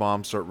his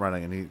mom start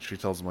running, and she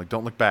tells him like,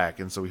 "Don't look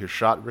back," and so we hear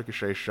shot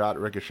ricochet,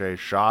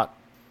 shot,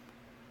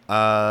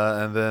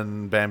 and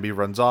then Bambi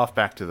runs off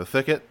back to the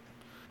thicket,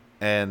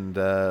 and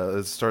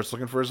starts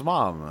looking for his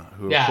mom,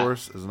 who of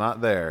course is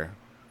not there.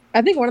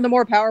 I think one of the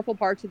more powerful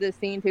parts of this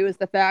scene, too, is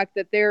the fact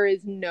that there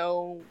is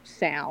no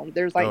sound.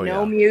 There's,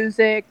 no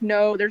music.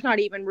 There's not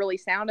even really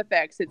sound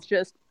effects. It's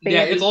just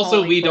Bambi it's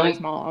also we don't his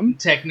mom.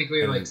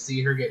 technically,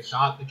 see her get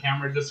shot. The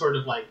camera just sort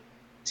of,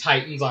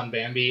 tightens on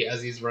Bambi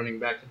as he's running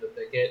back to the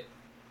thicket.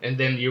 And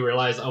then you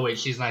realize, oh, wait,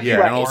 she's not here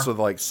anymore. anymore. And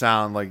also,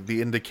 sound,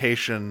 the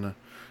indication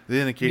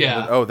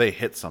that, they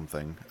hit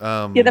something.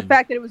 The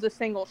fact that it was a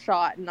single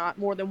shot, not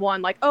more than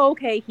one.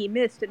 Okay, he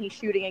missed and he's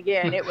shooting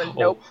again. It was,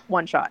 nope,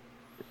 one shot.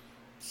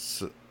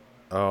 He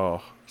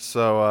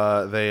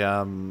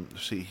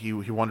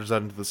wanders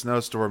out into the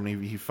snowstorm,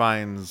 and he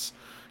finds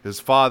his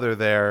father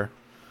there,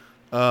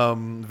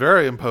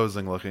 very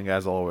imposing looking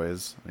as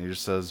always, and he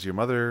just says, "Your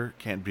mother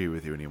can't be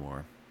with you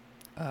anymore.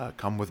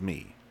 Come with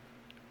me."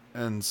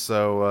 And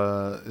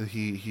so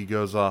he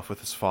goes off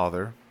with his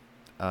father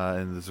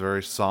in this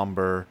very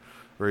somber,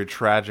 very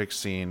tragic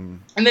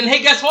scene. And then,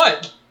 hey, guess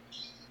what?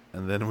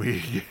 And then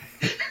and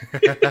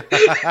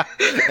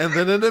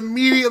then it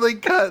immediately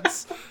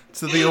cuts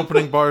to the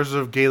opening bars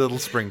of Gay Little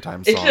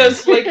Springtime Song. It's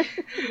just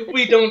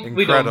we don't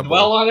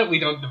dwell on it. We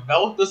don't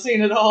develop the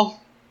scene at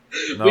all.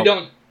 Nope. We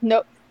don't.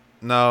 Nope.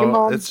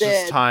 No, it's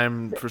just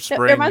time for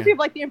spring. It reminds me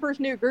of the Emperor's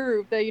New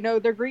Groove.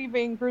 They're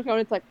grieving. Bruce going.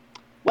 It's like,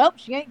 well,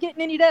 she ain't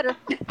getting any better.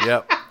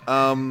 Yep.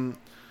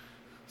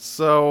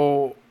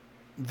 So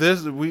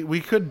this we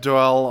could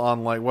dwell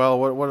on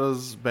what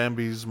does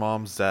Bambi's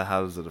mom's dad?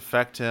 How does it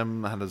affect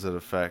him? How does it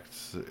affect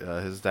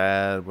his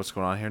dad? What's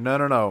going on here?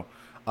 No.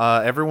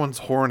 Everyone's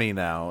horny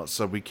now,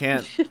 so we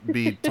can't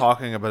be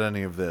talking about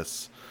any of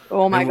this.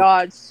 Oh my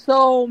God,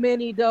 so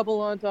many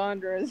double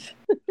entendres.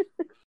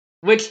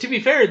 Which, to be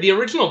fair, the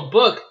original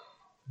book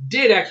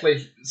did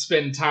actually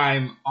spend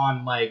time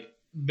on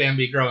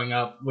Bambi growing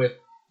up with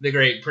the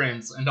Great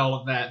Prince and all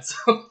of that.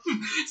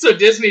 So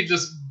Disney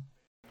just.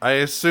 I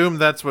assume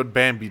that's what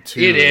Bambi 2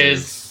 It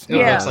is. It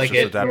looks like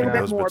it. Adapting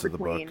those bits of the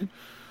book.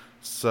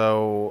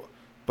 So,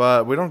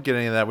 but we don't get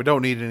any of that. We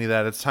don't need any of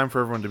that. It's time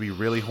for everyone to be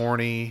really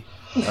horny.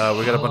 We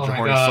got a bunch of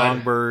horny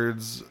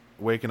songbirds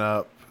waking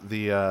up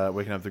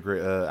the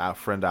great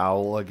friend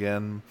Owl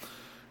again.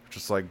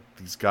 Just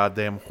these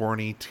goddamn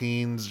horny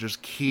teens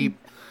just keep.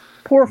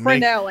 Poor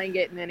friend Owl ain't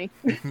getting any.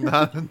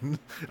 I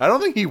don't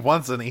think he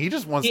wants any. He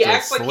just wants to sleep. He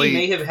acts like he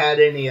may have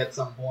had any at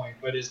some point,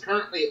 but is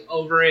currently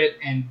over it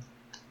and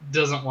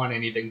doesn't want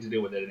anything to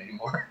do with it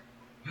anymore.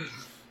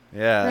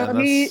 Yeah. No,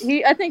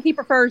 I think he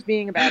prefers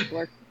being a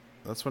bachelor.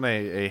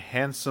 a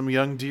handsome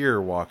young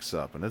deer walks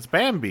up, and it's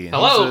Bambi. And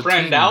hello, he's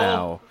friend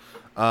owl.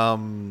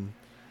 Now.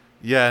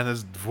 Yeah, and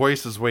his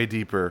voice is way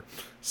deeper.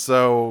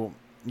 So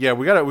yeah,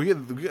 we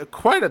get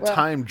quite a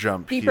time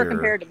jump deeper here.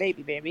 compared to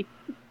Baby Bambi.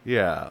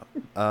 Yeah,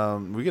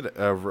 we get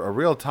a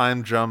real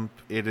time jump.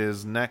 It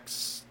is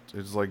next.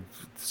 It's like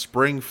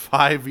spring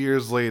 5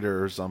 years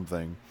later or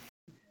something.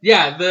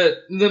 Yeah,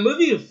 the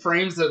movie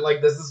frames it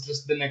like this is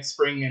just the next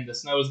spring and the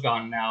snow's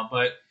gone now,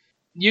 but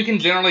you can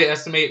generally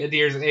estimate a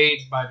deer's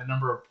age by the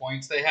number of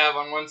points they have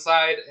on one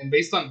side, and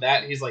based on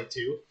that, he's like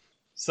 2.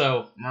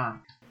 So,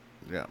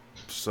 yeah.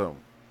 So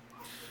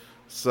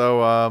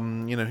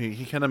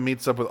he kind of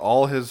meets up with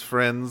all his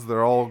friends.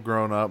 They're all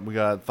grown up. We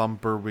got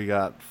Thumper, we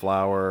got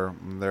Flower,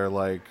 and they're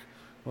like,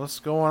 "What's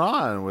going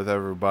on with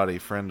everybody,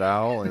 friend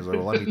owl?" And he's like,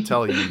 "Well, let me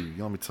tell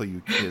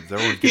you kids,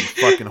 everyone's getting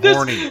fucking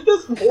horny."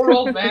 This poor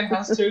old man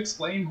has to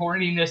explain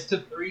horniness to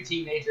 3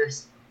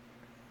 teenagers.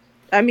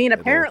 I mean,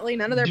 apparently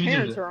none of their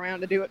parents are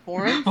around to do it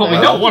for them. Well, we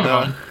know one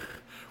of them.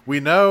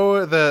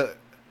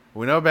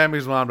 We know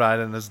Bambi's mom died,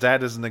 and his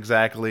dad isn't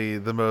exactly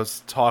the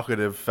most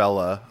talkative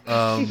fella.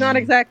 He's not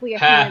exactly a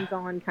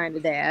hands-on kind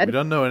of dad. We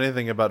don't know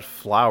anything about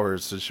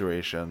Flower's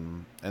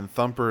situation, and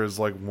Thumper is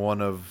like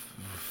one of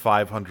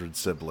 500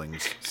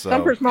 siblings. So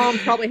Thumper's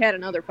mom's probably had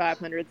another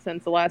 500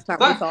 since the last time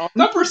we saw him.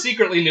 Thumper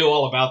secretly knew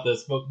all about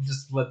this, but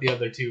just let the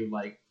other two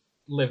like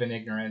live in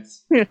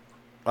ignorance.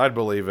 I'd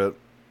believe it.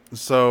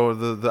 So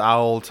the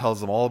owl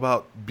tells them all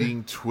about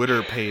being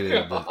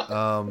Twitter-pated.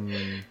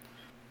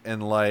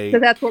 And like, so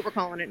that's what we're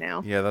calling it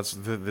now. Yeah, that's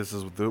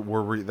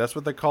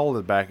what they called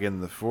it back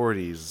in the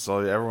 40s. So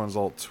everyone's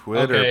all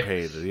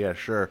Twitter-pated. Yeah,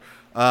 sure.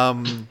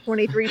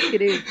 23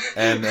 skidoo.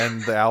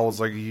 And the owl's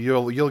like,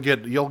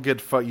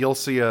 you'll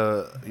see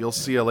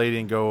a lady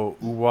and go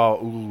ooh wah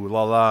ooh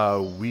la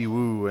la wee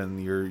woo,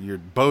 and your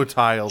bow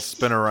tie will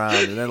spin around,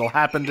 and it'll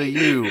happen to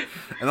you.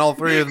 And all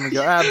 3 of them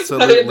go,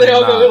 absolutely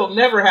not. It'll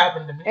never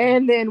happen to me.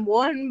 And then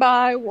one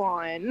by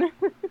one.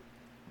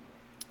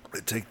 They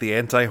take the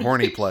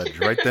anti-horny pledge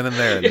right then and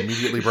there and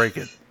immediately break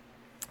it.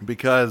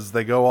 Because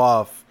they go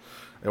off,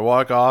 they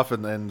walk off,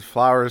 and then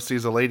Flower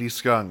sees a lady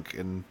skunk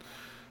and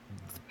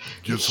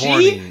gets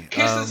horny. She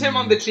kisses him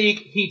on the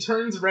cheek, he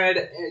turns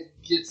red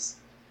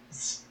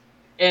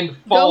and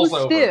falls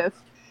over. Stiff.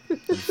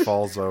 And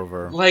falls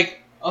over.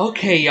 Like,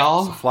 okay,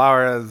 y'all.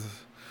 So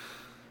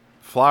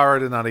Flower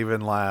did not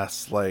even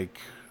last like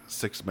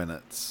 6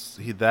 minutes.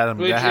 Which, in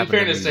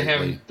fairness to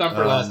him,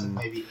 Thumper lasted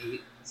maybe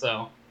 8,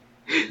 so...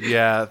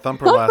 Yeah,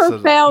 Thumper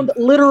found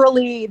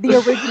literally the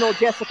original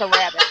Jessica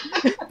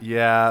Rabbit.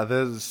 Yeah,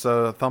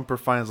 so Thumper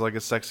finds like a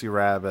sexy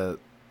rabbit.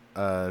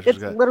 It's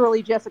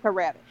literally Jessica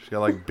Rabbit. She's got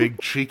like big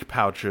cheek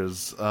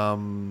pouches.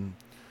 And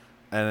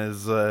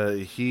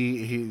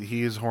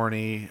he is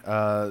horny.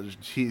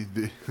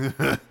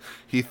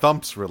 He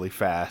thumps really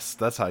fast.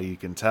 That's how you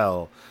can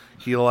tell.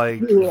 He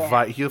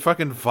he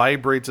fucking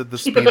vibrates at the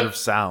speed of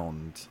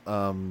sound.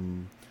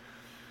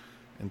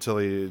 Until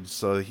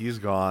he's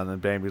gone, and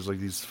Bambi's like,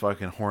 these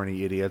fucking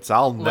horny idiots.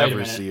 I'll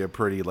never see a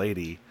pretty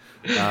lady.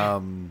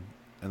 And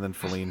then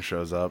Feline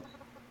shows up.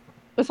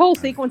 This whole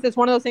sequence is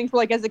one of those things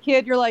where, like, as a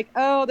kid, you're like,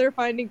 oh, they're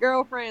finding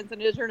girlfriends,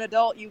 and as you're an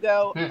adult, you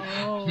go,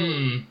 oh.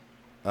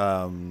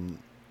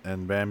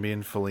 And Bambi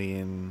and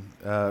Feline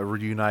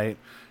reunite,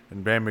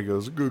 and Bambi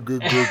goes, good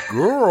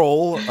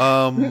girl.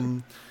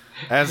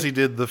 As he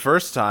did the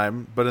first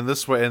time, but in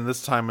this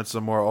time it's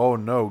a more, oh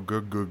no,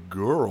 good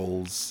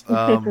girls.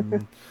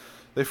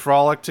 They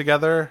frolic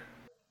together.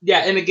 Yeah,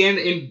 and again,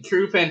 in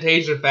true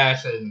Fantasia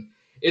fashion,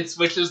 it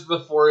switches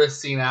the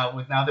forest scene out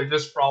with now they're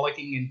just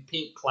frolicking in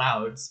pink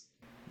clouds.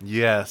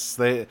 Yes,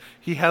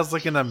 he has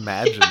like an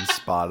Imagine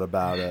spot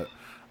about it,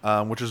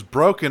 which is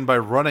broken by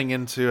running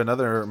into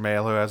another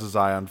male who has his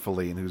eye on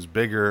Feline, who's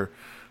bigger.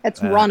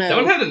 That's Rono.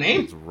 Don't have a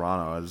name. It's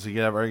Rono. Does he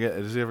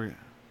ever?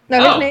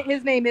 No,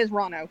 his name is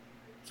Rono.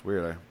 It's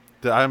weird.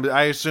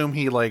 I assume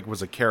he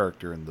was a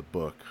character in the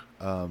book.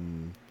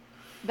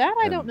 That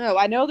I don't know.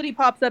 I know that he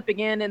pops up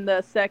again in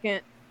the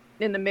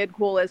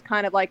midquel as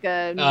kind of like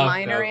a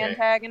minor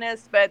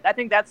antagonist, but I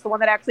think that's the one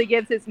that actually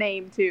gives his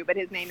name too, but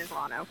his name is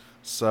Rono.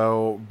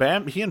 So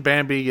he and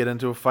Bambi get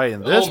into a fight,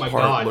 and this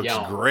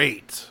looks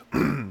great.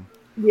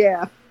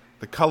 Yeah.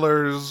 The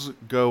colors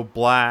go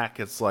black.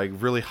 It's like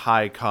really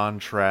high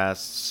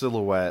contrast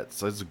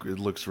silhouettes. It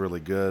looks really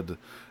good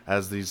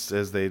as these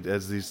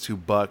two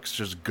bucks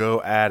just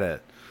go at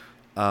it.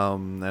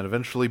 And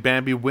eventually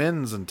Bambi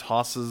wins and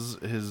tosses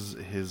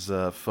his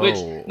foe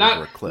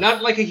over a cliff.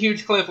 Not like a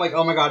huge cliff, like,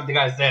 oh my god, the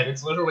guy's dead.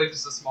 It's literally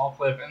just a small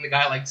cliff, and the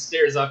guy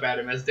stares up at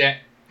him as dead.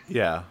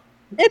 Yeah.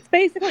 It's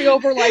basically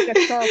over like a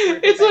shark.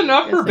 It's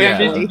enough for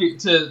Bambi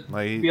to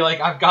be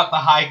like, I've got the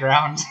high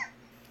ground.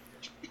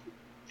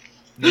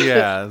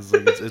 Yeah,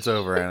 it's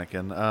over,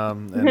 Anakin.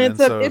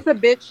 It's a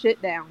bit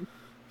shit down.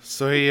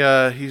 So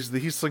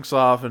he slinks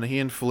off, and he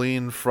and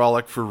Feline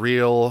frolic for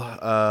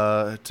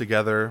real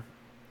together.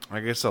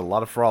 Like I said, a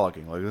lot of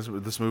frolicking. Like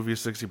this movie is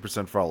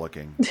 60%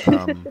 frolicking.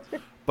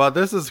 But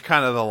this is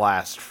kind of the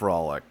last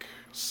frolic.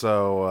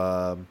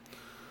 So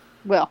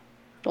well,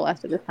 the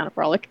last of this kind of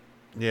frolic.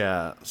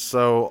 Yeah,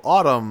 so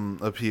Autumn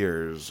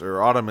appears,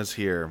 or Autumn is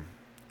here,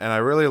 and I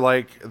really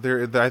like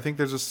there. I think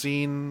there's a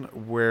scene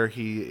where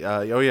he.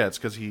 Oh yeah, it's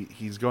because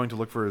he's going to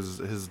look for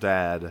his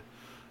dad,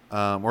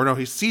 or no,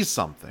 he sees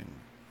something,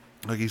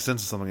 like he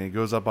senses something. And he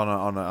goes up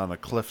on a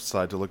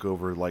cliffside to look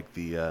over like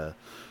the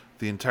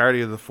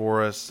entirety of the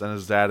forest, and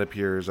his dad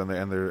appears, and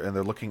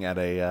they're looking at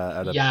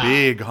a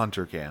big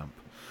hunter camp.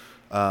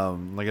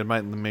 Like it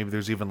might maybe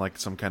there's even like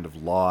some kind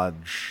of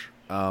lodge.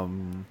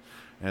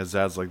 And his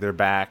dad's like, they're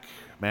back.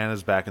 Man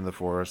is back in the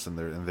forest,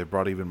 and they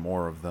brought even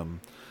more of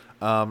them.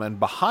 And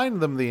behind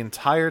them the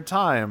entire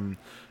time,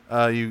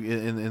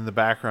 in the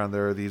background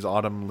there are these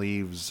autumn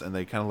leaves, and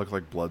they kind of look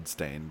like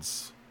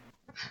bloodstains.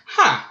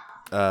 Huh.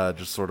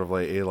 Just sort of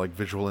like a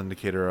visual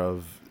indicator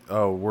of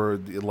we're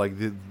like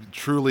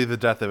truly the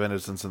death of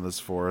innocence in this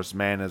forest.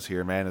 Man is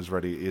here. Man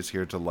is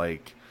here to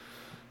like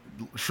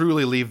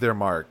truly leave their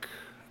mark.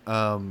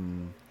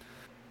 And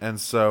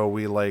so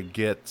we like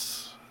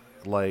get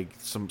like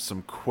some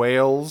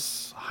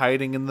quails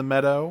hiding in the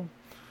meadow,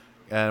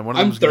 and one of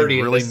them's getting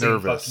really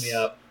nervous. Me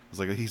up. It's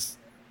like it's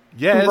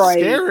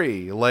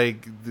scary.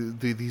 Like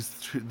these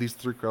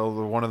three quails.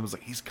 One of them's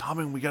like, he's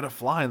coming. We gotta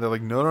fly. And they're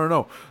like,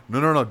 no,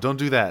 don't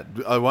do that.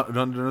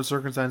 Under no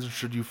circumstances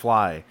should you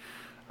fly.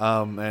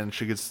 And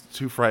she gets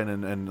too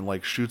frightened and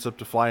like shoots up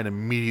to fly and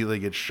immediately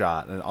gets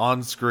shot. And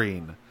on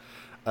screen,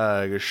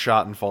 gets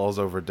shot and falls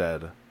over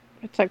dead.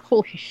 It's like,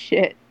 holy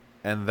shit.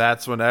 And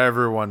that's when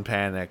everyone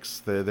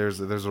panics. There's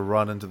a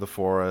run into the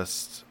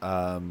forest.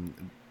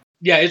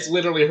 Yeah, it's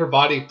literally her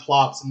body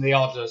plops, and they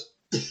all just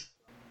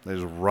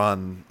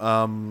run.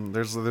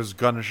 There's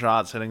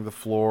gunshots hitting the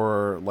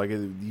floor. Like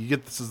you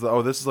get this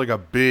is like a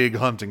big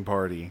hunting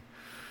party.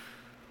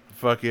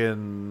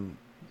 Fucking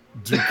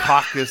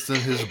Dukakis and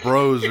his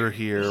bros are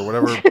here.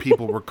 Whatever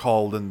people were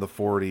called in the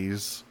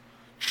 40s.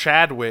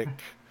 Chadwick.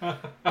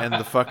 And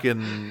the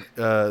fucking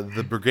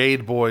the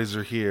Brigade boys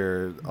are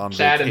here on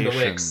Chad vacation. And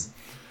the Wicks.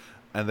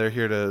 And they're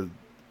here to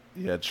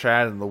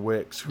Chad and the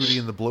Wicks. Hootie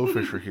and the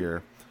Blowfish are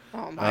here.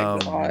 Oh my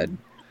god.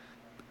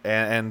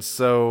 And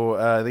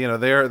so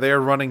they're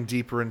running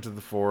deeper into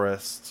the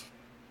forest.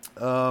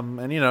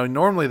 And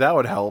normally that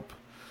would help.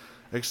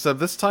 Except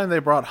this time they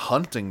brought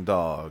hunting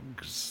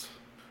dogs.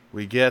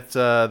 We get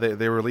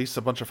they release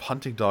a bunch of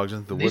hunting dogs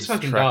into the woods to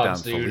track down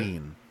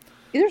Feline.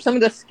 These are some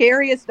of the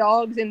scariest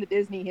dogs in the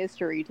Disney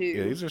history, too.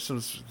 Yeah, these are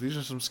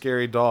some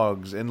scary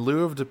dogs. In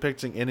lieu of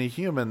depicting any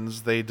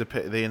humans, they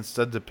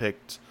instead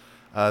depict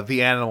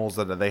the animals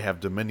that they have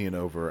dominion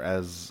over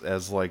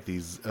as like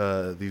these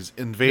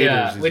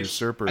invaders, these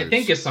usurpers. I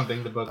think is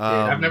something the book did.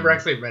 I've never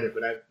actually read it,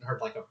 but I've heard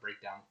like a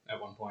breakdown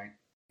at one point.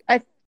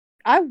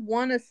 I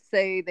want to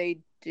say they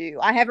do.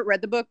 I haven't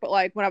read the book, but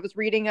like when I was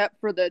reading up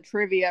for the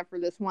trivia for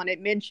this one, it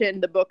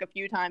mentioned the book a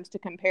few times to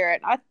compare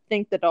it. I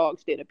think the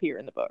dogs did appear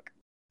in the book.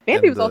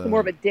 Bambi was also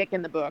more of a dick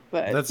in the book,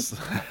 but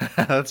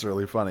that's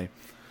really funny.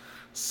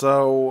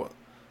 So,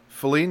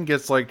 Feline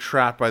gets like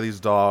trapped by these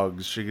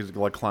dogs. She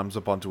like climbs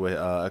up onto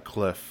a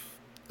cliff,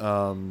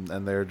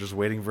 and they're just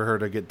waiting for her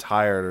to get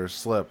tired or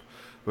slip.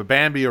 But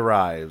Bambi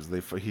arrives.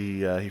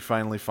 He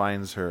finally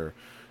finds her,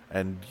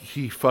 and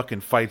he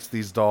fucking fights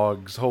these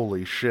dogs.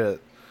 Holy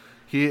shit!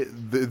 He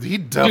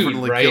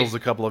definitely kills a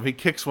couple of them. He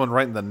kicks one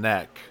right in the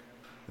neck.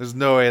 There's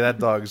no way that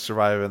dog's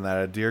surviving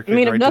that. A deer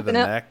kick right to the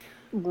neck.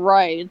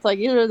 Right. It's like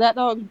either that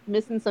dog's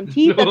missing some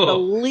teeth at the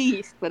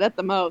least, but at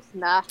the most,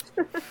 nah.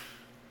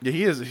 Yeah,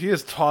 he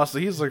is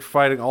tossing. He's like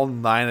fighting all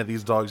 9 of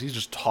these dogs. He's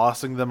just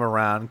tossing them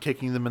around,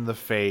 kicking them in the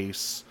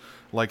face,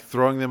 like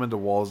throwing them into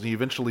walls. And he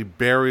eventually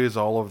buries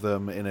all of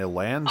them in a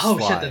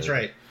landslide. Oh shit, that's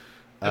right.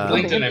 I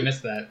blinked and I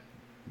missed that.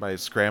 By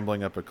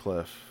scrambling up a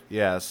cliff.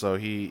 Yeah, so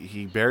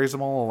he buries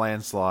them all in a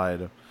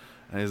landslide,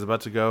 and he's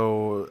about to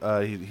go.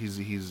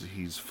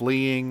 He's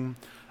fleeing.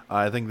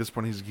 I think at this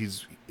point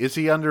is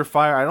he under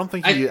fire? I don't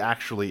think he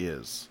actually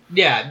is.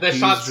 Yeah, the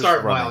shots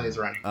start while he's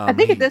running. I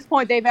think at this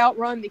point they've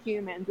outrun the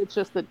humans. It's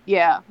just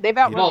they've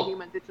outrun the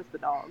humans. It's just the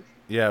dogs.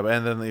 Yeah,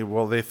 and then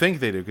they think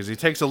they do because he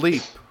takes a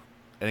leap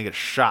and he gets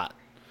shot.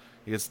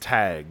 He gets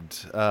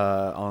tagged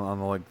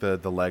on like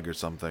the leg or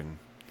something,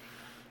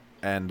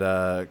 and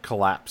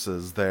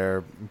collapses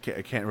there.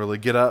 Can't really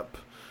get up,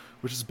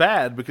 which is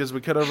bad because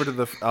we cut over to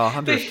the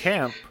hunter's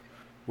camp.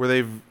 Where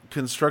they've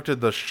constructed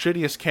the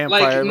shittiest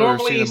campfire I've ever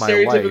seen in my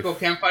life. Normally, stereotypical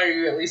campfire,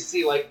 you at least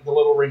see like the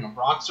little ring of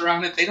rocks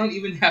around it. They don't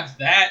even have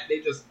that.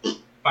 They just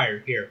fire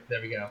here.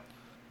 There we go.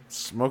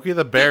 Smokey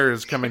the Bear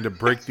is coming to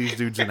break these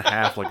dudes in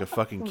half like a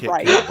fucking Kit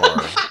Kat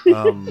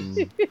bar.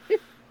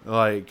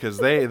 Like, because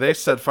they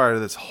set fire to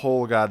this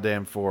whole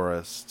goddamn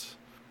forest,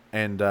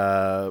 and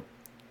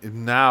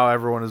now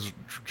everyone is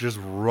just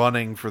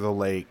running for the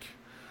lake,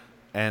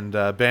 and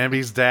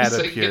Bambi's dad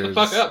appears. Get the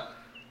fuck up.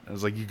 I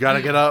was like, you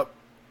gotta get up.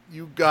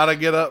 You gotta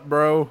get up,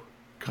 bro.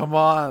 Come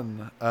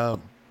on.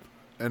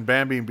 And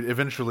Bambi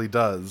eventually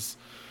does,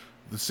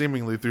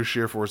 seemingly through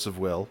sheer force of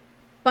will.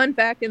 Fun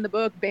fact, in the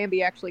book,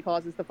 Bambi actually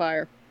causes the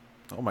fire.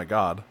 Oh my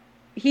god.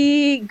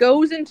 he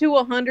goes into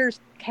a hunter's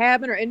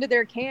cabin or into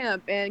their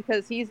camp, and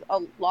because he's a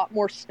lot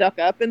more stuck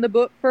up in the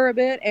book for a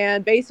bit,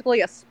 and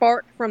basically a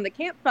spark from the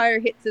campfire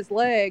hits his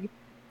leg,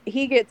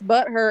 he gets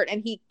butthurt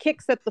and he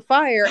kicks at the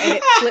fire and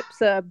it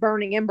flips a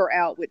burning ember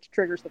out, which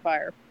triggers the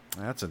fire.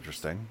 That's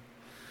interesting.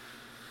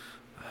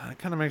 That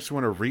kind of makes you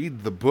want to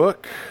read the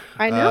book.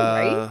 I know,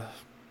 right?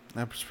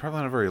 That was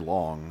probably not very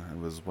long. It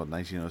was,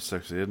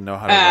 1906. They didn't know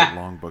how to write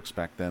long books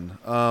back then.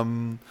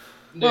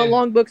 Well,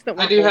 long books that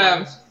I do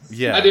have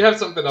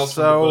something else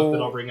from the book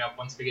that I'll bring up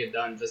once we get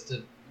done, just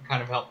to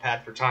kind of help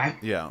pad for time.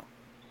 Yeah.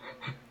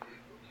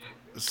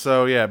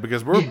 So yeah,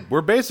 because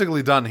we're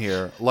basically done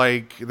here.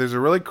 Like, there's a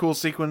really cool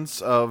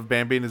sequence of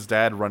Bambi and his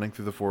dad running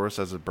through the forest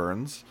as it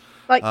burns.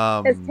 Like,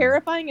 as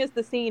terrifying as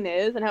the scene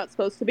is and how it's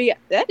supposed to be,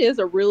 that is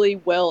a really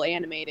well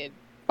animated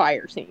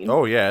fire scene.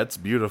 Oh yeah, it's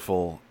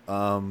beautiful.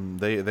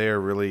 They are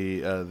really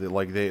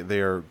they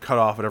are cut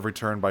off at every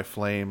turn by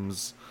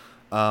flames,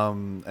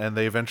 and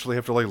they eventually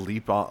have to like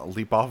leap off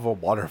of a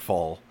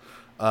waterfall.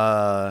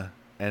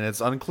 And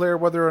it's unclear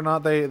whether or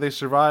not they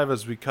survive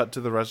as we cut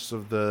to the rest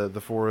of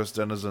the forest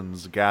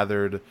denizens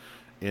gathered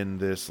in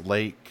this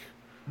lake,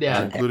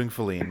 including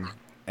Faline.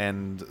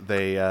 And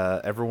they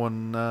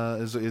everyone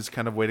is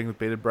kind of waiting with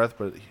bated breath,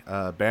 but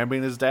Bambi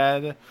and his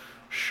dad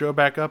show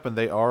back up, and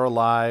they are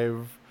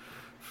alive.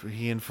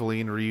 He and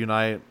Faline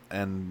reunite,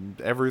 and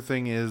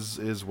everything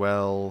is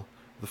well.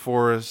 The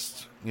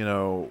forest,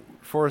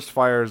 forest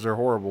fires are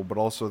horrible, but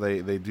also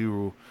they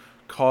do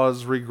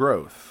cause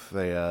regrowth.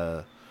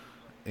 They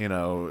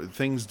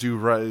things do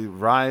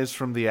rise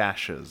from the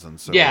ashes, and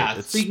so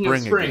it's speaking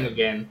of spring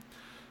again.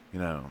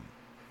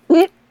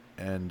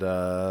 And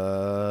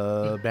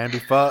Bambi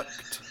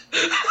fucked.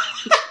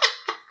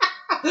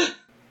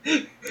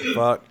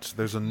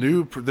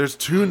 There's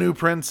two new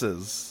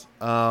princes.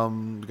 We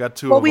got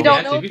two. Well, we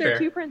don't know if they're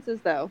two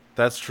princes though.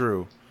 That's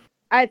true.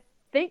 I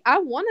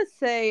want to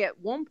say at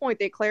one point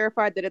they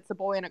clarified that it's a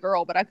boy and a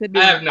girl, but I could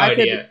be. I have no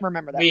idea.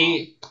 Remember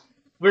that.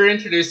 We're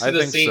introduced to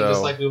the scene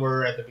just like we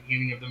were at the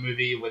beginning of the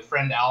movie with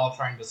friend Al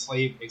trying to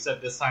sleep,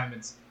 except this time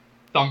it's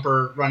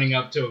Thumper running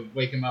up to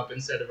wake him up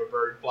instead of a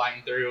bird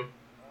flying through.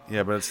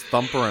 Yeah, but it's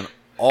Thumper and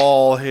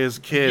all his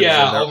kids.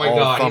 Yeah, oh my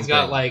god, thumping. He's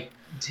got like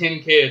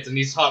 10 kids, and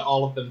he's taught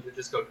all of them to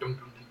just go dum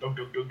dum dum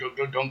dum dum dum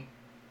dum dum.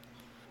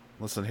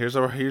 Listen,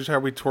 here's how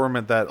we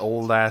torment that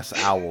old ass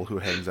owl who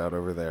hangs out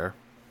over there.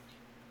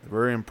 A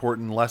very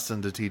important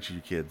lesson to teach you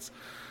kids.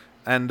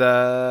 And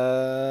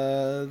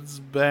it's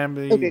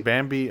Bambi. Okay.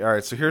 Bambi. All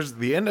right, so here's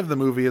the end of the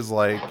movie is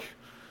like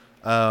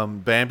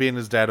Bambi and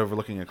his dad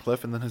overlooking a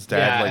cliff, and then his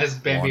dad as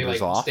Bambi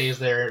wanders off. Stays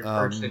there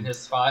perched in his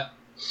spot.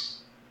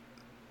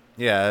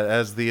 Yeah,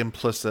 as the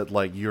implicit,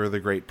 like, you're the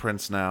great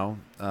prince now,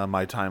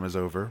 my time is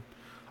over.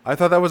 I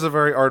thought that was a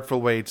very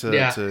artful way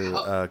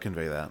to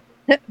convey that.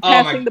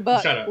 Passing the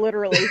buck,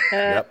 literally.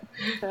 Yep.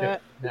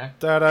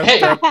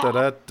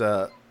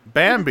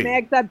 Bambi.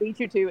 Max, I beat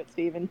you to it,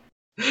 Steven.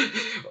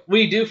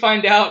 We do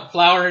find out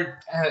Flower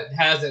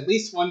has at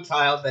least one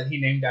child that he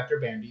named after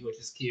Bambi, which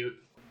is cute.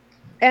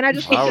 And I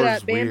just looked at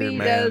that. Bambi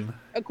does,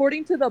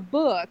 according to the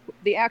book,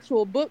 the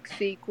actual book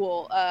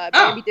sequel,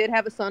 Bambi did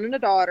have a son and a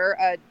daughter,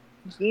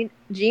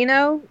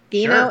 Gino,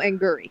 and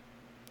Guri.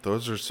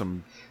 Those are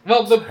some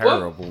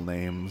terrible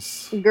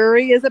names.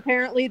 Guri is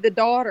apparently the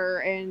daughter,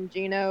 and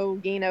Gino,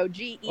 Geno,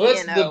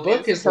 G-E-N-O, the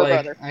book is her like,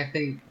 brother. I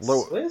think,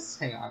 Swiss?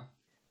 Hang on.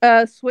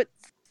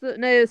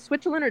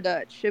 Switzerland or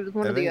Dutch. It was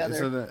one or the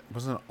other.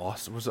 Was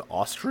it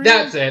Austria?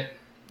 That's it.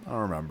 I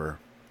don't remember.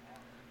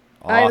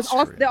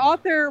 The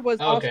author was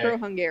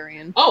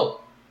Austro-Hungarian.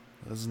 Oh!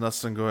 There's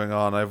nothing going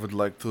on. I would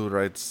like to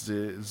write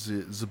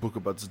the book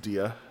about the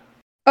deer.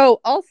 Oh,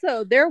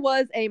 also, there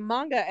was a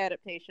manga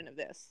adaptation of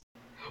this.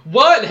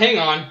 What? Hang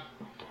on.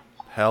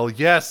 Hell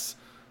yes.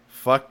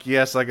 Fuck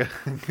yes, I'm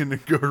gonna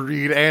go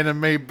read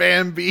anime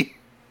Bambi.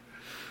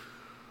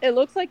 It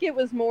looks like it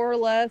was more or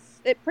less,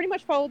 it pretty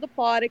much followed the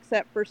plot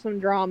except for some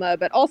drama,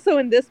 but also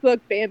in this book,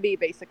 Bambi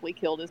basically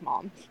killed his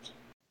mom.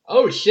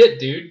 Oh shit,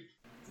 dude.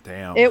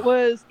 Damn. It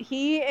was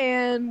he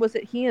and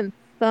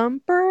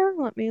Thumper?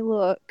 Let me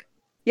look.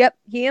 Yep,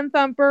 he and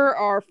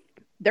Thumper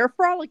they're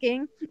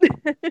frolicking.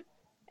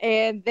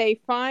 And they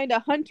find a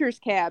hunter's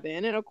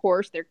cabin, and of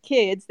course they're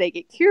kids. They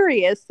get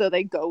curious, so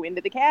they go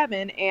into the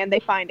cabin and they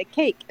find a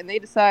cake, and they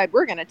decide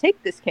we're going to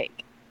take this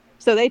cake.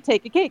 So they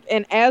take a cake,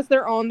 and as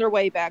they're on their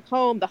way back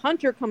home, the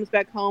hunter comes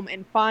back home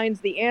and finds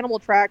the animal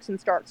tracks and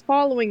starts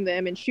following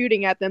them and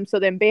shooting at them. So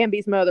then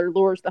Bambi's mother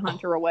lures the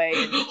hunter away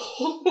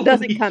and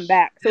doesn't come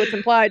back. So it's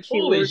implied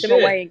she lures him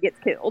away and gets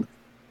killed.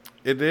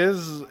 It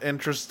is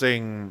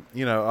interesting,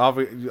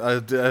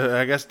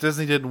 I guess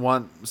Disney didn't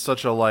want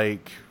such a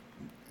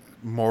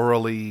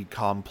morally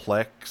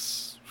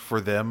complex for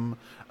them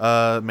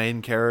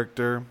main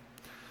character.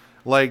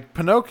 Like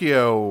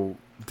Pinocchio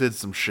did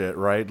some shit,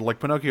 right? Like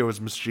Pinocchio was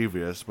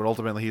mischievous, but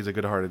ultimately he's a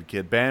good-hearted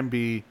kid.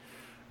 Bambi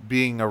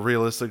being a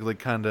realistically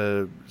kind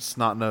of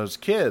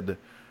snot-nosed kid,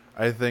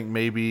 I think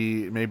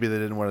maybe they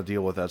didn't want to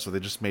deal with that, so they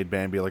just made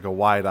Bambi like a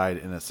wide-eyed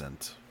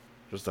innocent.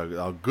 Just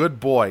a good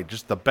boy,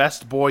 just the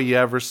best boy you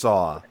ever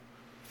saw.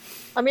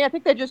 I mean, I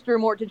think they just drew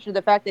more attention to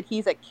the fact that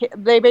he's a kid.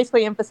 They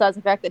basically emphasize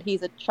the fact that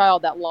he's a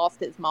child that lost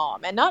his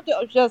mom. And not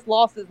just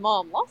lost his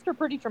mom, lost her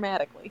pretty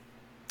traumatically.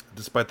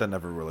 Despite that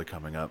never really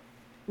coming up.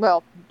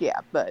 Well, yeah,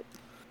 but...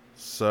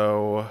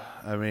 So,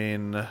 I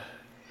mean,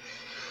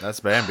 that's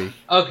Bambi.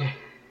 Okay.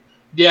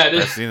 Yeah, it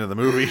is. Best scene of the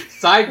movie.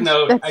 Side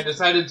note, I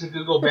decided to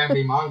Google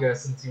Bambi manga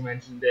since you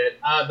mentioned it.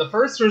 The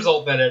first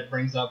result that it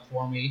brings up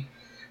for me,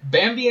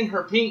 Bambi and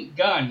Her Pink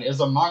Gun is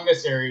a manga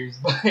series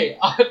by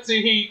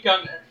Atsuhi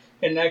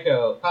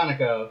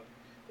Kaneko.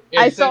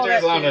 It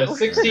centers on a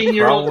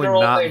 16-year-old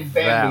girl named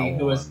Bambi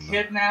who has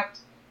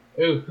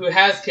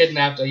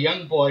kidnapped a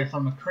young boy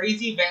from a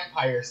crazy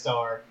vampire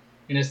star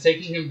and is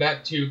taking him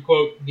back to,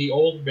 quote, the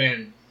old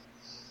Ben.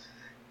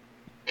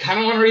 Kind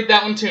of want to read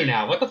that one too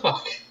now. What the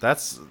fuck?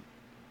 That's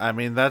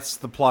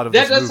the plot of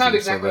this movie, exactly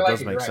so that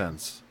does make right.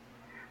 sense.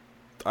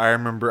 I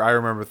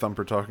remember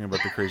Thumper talking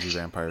about the crazy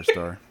vampire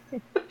star.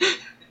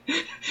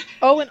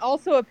 Oh, and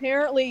also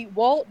apparently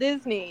Walt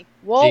Disney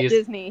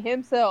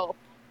himself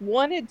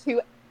wanted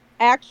to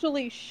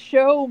actually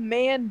show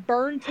man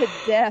burned to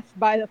death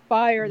by the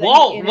fire that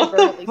he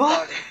inadvertently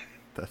started.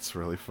 That's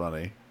really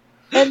funny.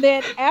 And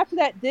then after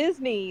that,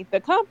 Disney,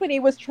 the company,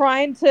 was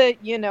trying to,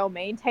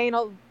 maintain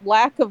a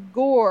lack of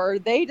gore.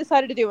 They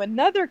decided to do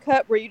another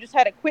cut where you just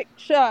had a quick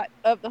shot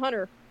of the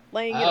hunter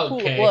laying in a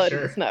pool of blood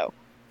in the snow.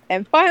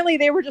 And finally,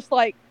 they were just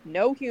like,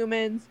 no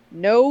humans,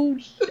 no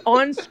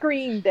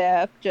on-screen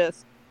death,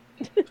 just...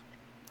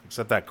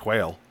 Except that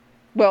quail.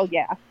 Well,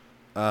 yeah.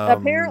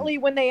 Apparently,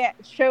 when they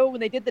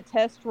did the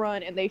test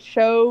run and they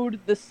showed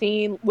the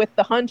scene with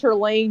the hunter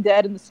laying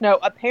dead in the snow,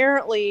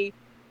 apparently...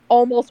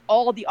 almost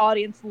all the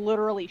audience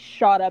literally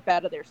shot up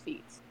out of their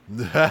seats.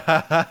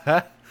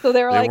 So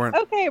they were like,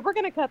 okay, we're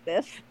going to cut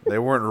this. They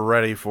weren't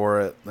ready for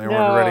it. They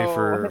weren't ready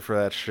for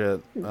that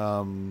shit.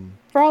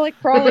 Frolic,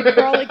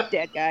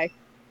 dead guy.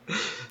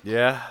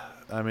 Yeah,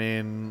 I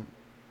mean,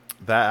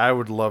 that I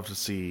would love to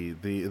see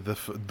the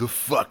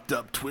fucked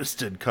up,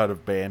 twisted cut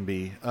of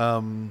Bambi.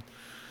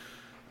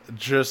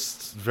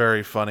 Just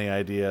very funny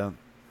idea.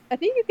 I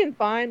think you can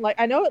find,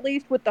 I know at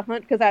least with the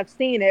hunt, because I've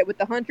seen it, with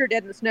the hunter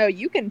dead in the snow,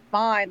 you can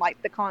find,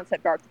 the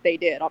concept art that they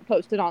did. I'll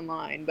post it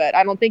online, but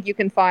I don't think you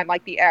can find,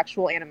 the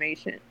actual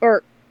animation,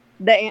 or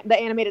the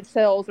animated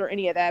cells or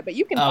any of that, but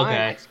you can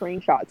find,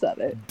 screenshots of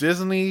it.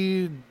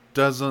 Disney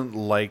doesn't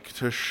like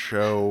to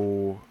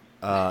show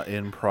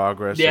in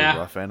progress or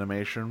rough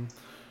animation,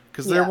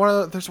 because they're one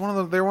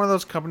of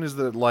those companies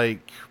that,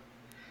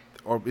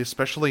 or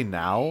especially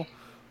now,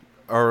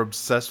 are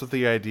obsessed with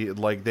the idea,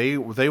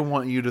 they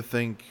want you to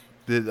think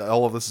that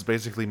all of this is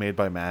basically made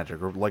by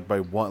magic, or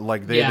by one,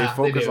 they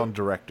focus on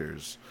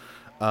directors.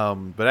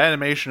 But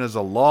animation is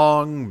a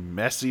long,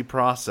 messy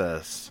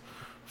process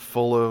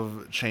full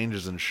of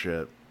changes and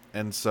shit,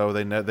 and so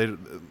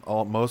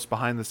most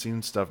behind the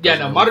scenes stuff. Yeah,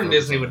 no, modern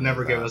Disney would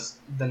never give us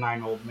the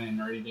 9 Old Men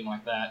or anything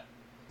like that.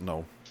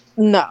 No,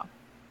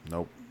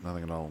 nope,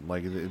 nothing at all.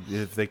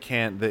 If they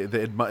can't,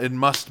 it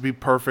must be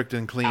perfect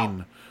and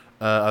clean.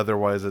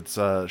 Otherwise, it's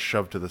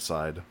shoved to the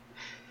side.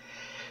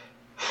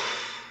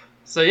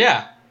 So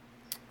yeah,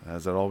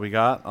 is that all we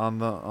got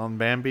on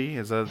Bambi?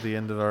 Is that the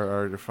end of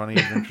our funny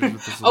adventures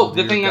with this?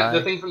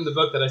 The thing from the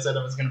book that I said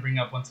I was going to bring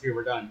up once we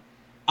were done.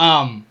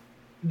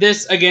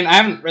 This again, I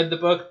haven't read the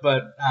book,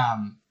 but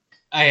I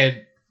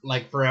had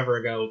forever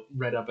ago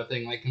read up a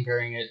thing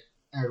comparing it,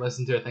 or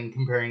listened to a thing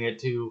comparing it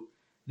to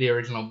the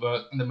original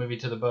book, the movie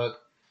to the book.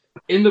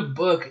 In the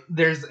book,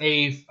 there's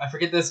I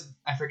forget this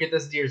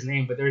deer's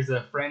name, but there's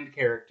a friend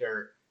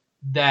character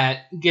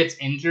that gets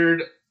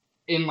injured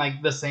in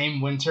the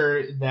same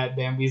winter that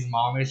Bambi's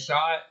mom is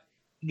shot,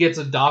 gets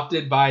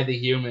adopted by the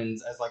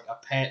humans as a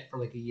pet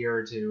for a year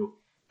or two,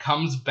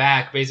 comes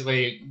back,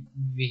 basically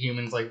the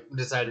humans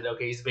decided,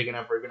 okay, he's big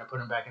enough, we're gonna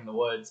put him back in the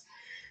woods,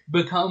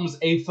 becomes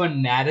a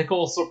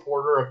fanatical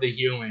supporter of the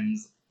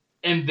humans.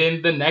 And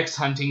then the next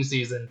hunting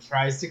season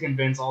tries to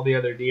convince all the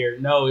other deer,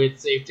 no,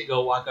 it's safe to go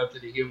walk up to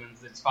the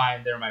humans. It's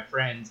fine. They're my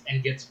friends.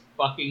 And gets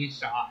fucking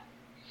shot.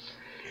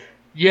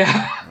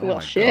 Yeah. Oh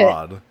my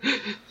God.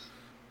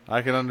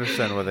 I can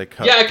understand why they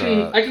cut. Yeah, I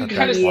can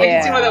kind of see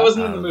why that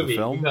wasn't in the movie.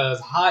 Because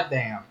hot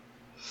damn.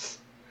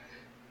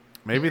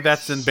 Maybe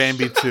that's in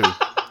Bambi too.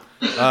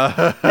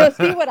 So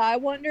see, what I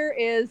wonder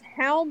is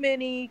how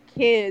many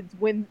kids,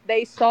 when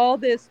they saw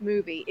this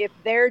movie, if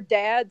their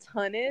dads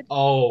hunted.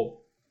 Oh.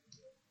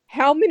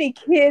 How many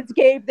kids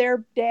gave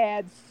their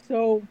dads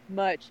so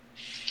much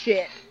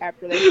shit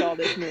after they saw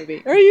this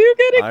movie? Are you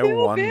gonna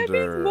kill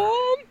Bambi's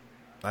mom?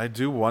 I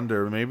do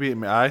wonder. Maybe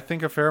I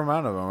think a fair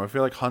amount of them. I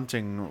feel like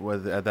hunting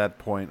at that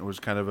point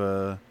was kind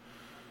of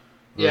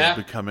was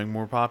becoming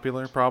more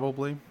popular,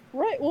 probably.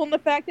 Right. Well, and the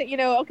fact that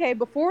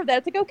before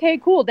that, it's okay,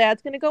 cool.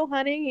 Dad's gonna go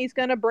hunting. He's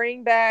gonna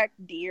bring back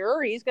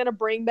deer. He's gonna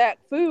bring back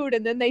food.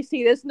 And then they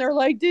see this and they're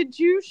like, "Did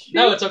you shoot?"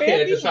 No, it's okay.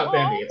 Bambi's I just shot mom?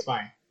 Bambi. It's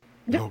fine.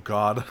 Oh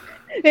God.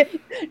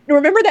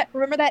 Remember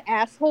that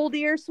asshole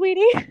deer,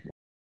 sweetie?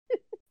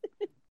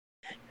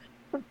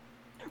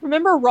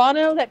 Remember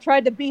Rano that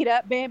tried to beat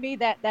up Bambi?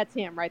 That's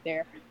him right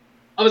there.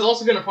 I was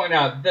also going to point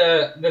out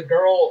the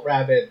girl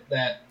rabbit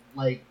that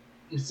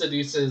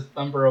seduces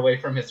Thumper away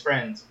from his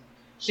friends.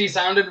 She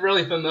sounded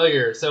really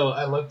familiar, so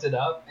I looked it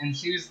up, and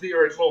she's the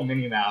original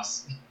Minnie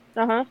Mouse.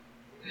 Uh-huh.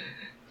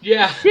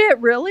 Yeah. Shit,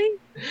 really?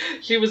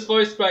 She was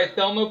voiced by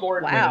Thelma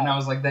Boardman, Wow. and I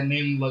was like, that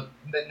name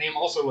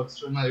also looks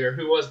familiar.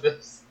 Who was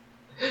this?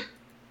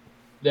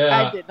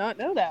 Yeah. I did not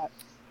know that.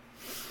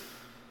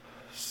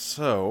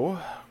 So,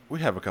 we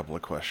have a couple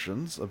of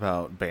questions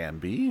about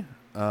Bambi.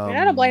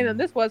 I don't blame them.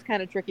 This was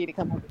kind of tricky to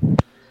come up with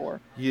for.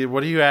 Yeah,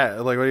 what do you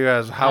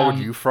ask? How would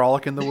you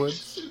frolic in the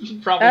woods?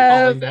 Probably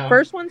falling down.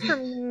 First one's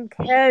from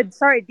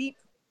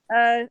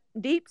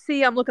Deep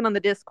Sea. I'm looking on the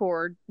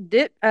Discord.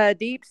 Deep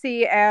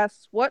Sea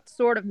asks, "What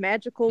sort of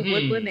magical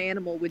woodland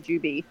animal would you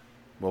be?"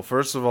 Well,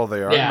 first of all,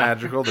 they aren't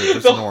magical; they're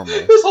just normal.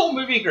 This whole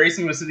movie,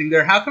 Grayson was sitting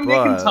there. How come they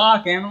can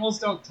talk? Animals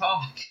don't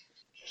talk.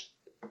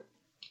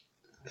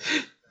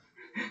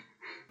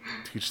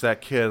 Teach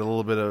that kid a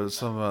little bit of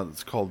some.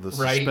 It's called the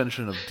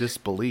suspension of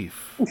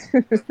disbelief.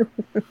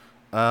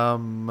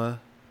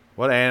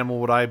 What animal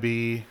would I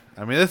be?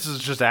 I mean, this is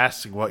just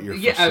asking what your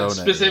persona is.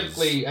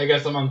 Specifically, I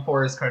guess among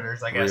forest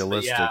critters. I guess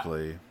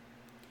realistically,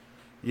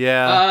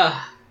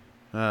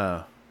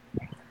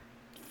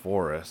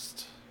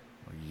 forest,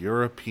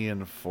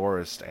 European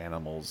forest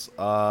animals.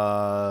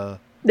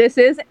 This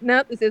is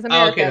America.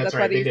 Okay, that's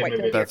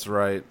right. That's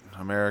right.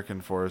 American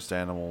forest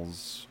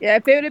animals. Yeah,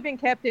 if it would have been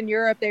kept in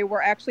Europe, they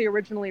were actually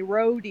originally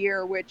roe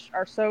deer, which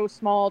are so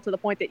small to the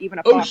point that even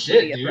a fox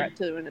would be a threat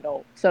to an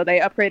adult. So they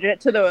upgraded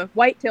it to the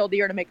white-tailed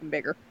deer to make them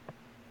bigger.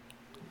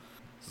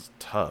 This is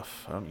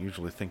tough. I don't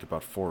usually think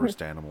about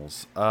forest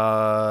animals.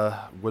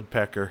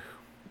 Woodpecker.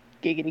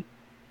 Giggity.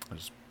 I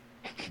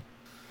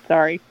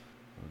Sorry.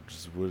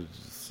 just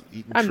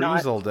eating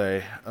trees all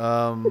day.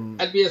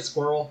 I'd be a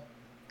squirrel.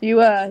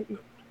 I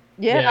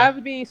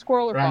would be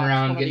squirrel or fox. Run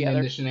around getting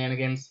into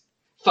shenanigans.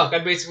 Fuck,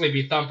 I'd basically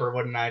be Thumper,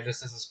 wouldn't I?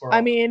 Just as a squirrel.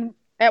 I mean,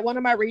 at one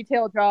of my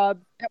retail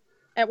jobs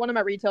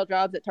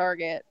at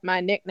Target,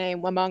 my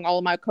nickname among all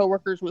of my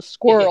coworkers was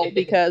Squirrel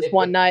because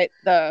one night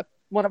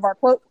one of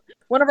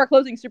our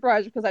closing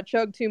supervisors, because I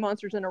chugged 2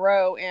 monsters in a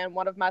row, and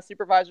one of my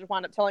supervisors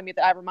wound up telling me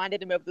that I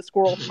reminded him of the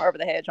squirrel from Over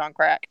the Hedge on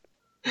crack.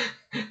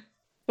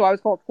 So I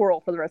was called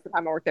Squirrel for the rest of the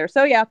time I worked there.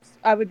 So yeah,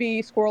 I would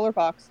be squirrel or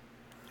fox.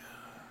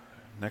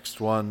 Next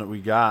one we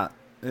got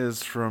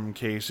is from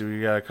Casey.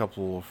 We got a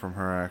couple from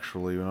her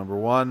actually. Number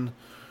one,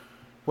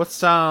 what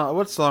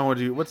song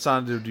do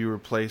you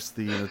replace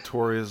the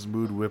notorious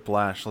Mood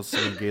Whiplash "Let's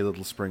Sing a Gay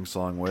Little Spring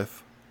Song"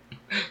 with?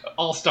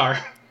 All Star.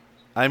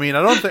 I mean,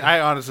 I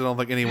honestly don't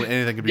think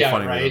anything could be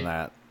funnier than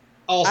that.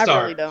 All Star.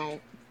 I really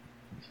don't.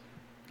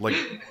 Like,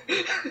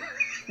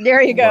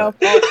 there you go.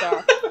 All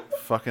Star.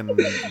 Fucking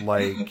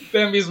like.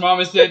 Bambi's mom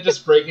is dead.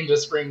 Just break into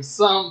spring.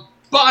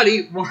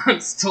 Somebody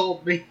once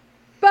told me.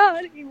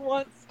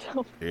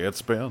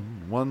 It's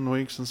been 1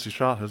 week since he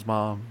shot his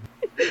mom.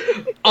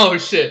 Oh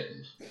shit!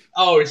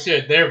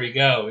 There we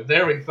go.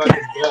 There we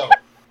fucking go.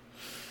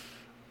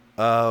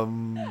 I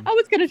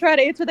was gonna try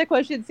to answer that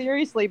question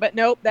seriously, but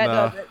nope, that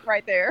does it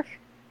right there.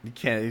 You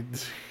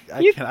can't.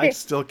 I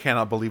still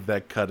cannot believe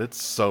that cut.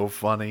 It's so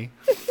funny.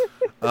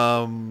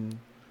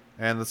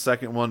 And the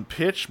second one,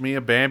 pitch me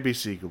a Bambi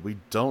sequel. We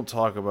don't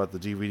talk about the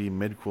DVD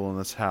midquel in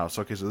this house.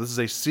 Okay, so this is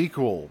a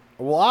sequel.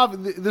 Well,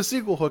 the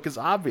sequel hook is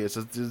obvious.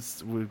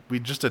 We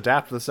just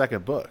adapt the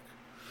second book.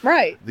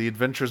 Right. The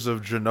Adventures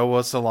of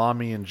Genoa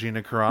Salami and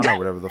Gina Carano,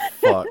 whatever the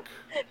fuck.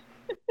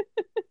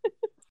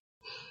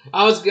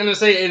 I was gonna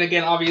say, and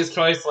again, obvious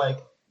choice, like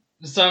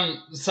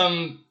some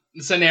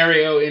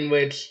scenario in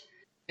which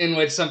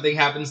something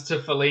happens to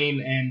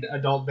Feline and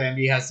adult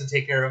Bambi has to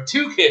take care of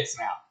 2 kids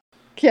now.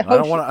 Yeah, I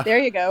don't wanna, there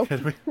you go.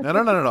 No.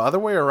 Other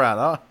way around.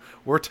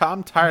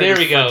 I'm tired. There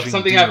we go.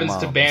 Something happens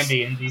to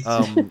Bambi in these.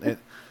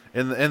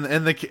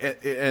 In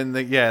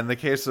the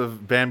case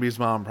of Bambi's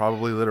mom,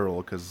 probably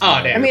literal because.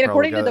 I mean,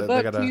 according to the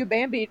book,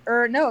 Bambi,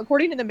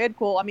 according to the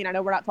midquel, I mean, I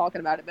know we're not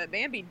talking about it, but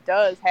Bambi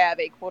does have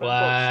a quote unquote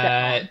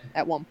stepmom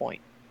at one point.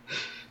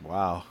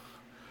 Wow.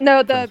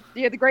 No, the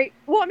great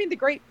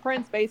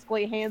prince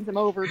basically hands him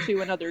over to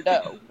another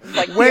doe.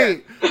 Like,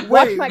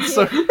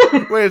 so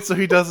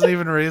he doesn't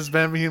even raise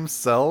Bambi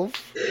himself?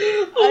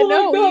 I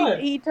know,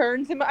 he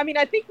turns him. I mean,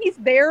 I think he's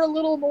there a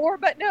little more,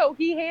 but no,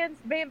 he hands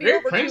Bambi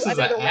over Prince to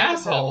another is an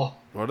asshole.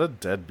 What a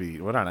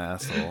deadbeat! What an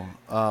asshole!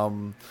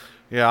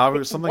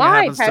 Something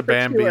happens to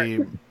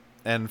Bambi,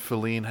 and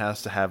Feline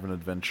has to have an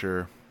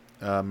adventure.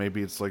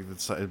 Maybe it's like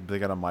they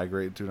gotta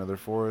migrate to another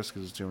forest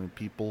because there's too many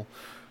people.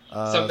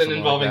 Something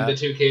involving the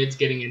 2 kids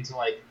getting into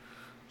like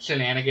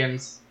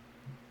shenanigans.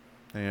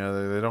 They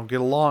don't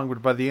get along,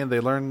 but by the end they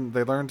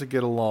learn to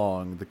get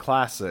along. The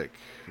classic.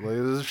 Like,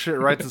 this shit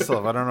writes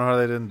itself. I don't know how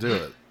they didn't do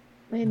it.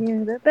 When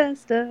you're the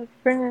best of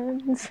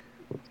friends.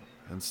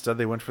 Instead,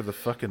 they went for the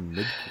fucking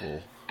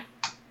midquel.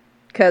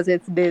 Because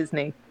it's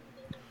Disney.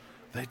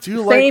 They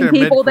do like same their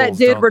people midquels, that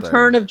did don't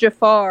Return they? of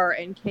Jafar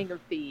and King of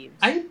Thieves.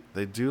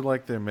 They do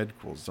like their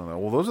midquels, don't they?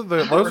 Well, those are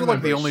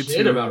like the only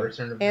two. About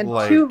Return of and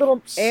Jafar. two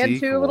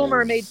Little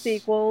Mermaid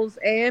sequels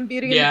and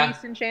Beauty and the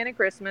Beast Enchanted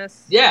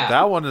Christmas. Yeah,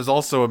 that one is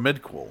also a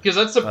midquel. Because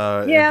that's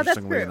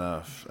interestingly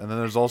enough. And then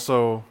there's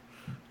also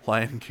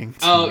Lion King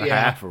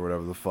 2.5 or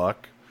whatever the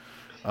fuck.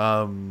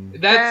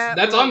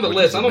 That's on the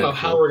list. I don't know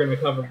how we're gonna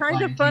cover.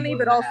 Kind of funny,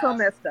 but also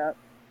messed up.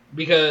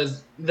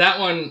 Because that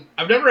one,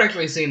 I've never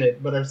actually seen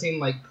it, but I've seen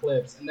like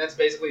clips, and that's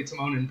basically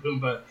Timon and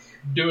Pumbaa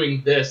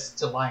doing this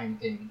to Lion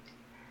King.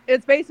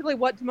 It's basically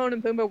what Timon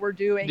and Pumbaa were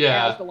doing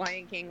as the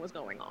Lion King was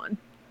going on.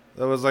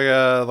 That was like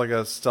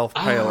a stealth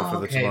pilot for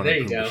the Timon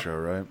and Pumbaa show,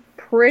 right?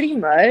 Pretty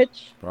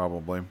much.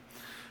 Probably.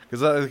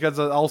 Because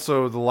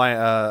also the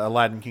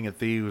Aladdin King of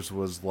Thieves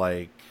was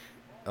like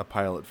a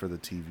pilot for the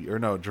TV. Or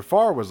no,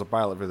 Jafar was a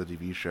pilot for the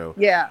TV show.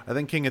 Yeah. I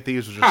think King of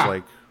Thieves was just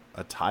like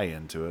a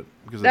tie-in to it.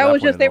 Because that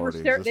was just they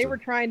were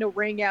trying to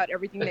wring out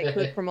everything they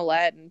could from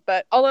Aladdin.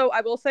 But although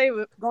I will say,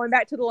 going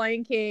back to the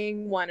Lion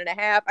King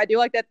 1.5, I do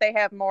like that they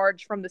have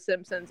Marge from The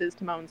Simpsons as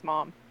Timon's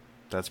mom.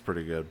 That's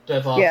pretty good.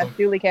 That's awesome. Yeah,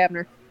 Julie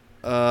Kavner.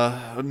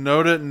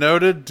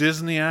 Noted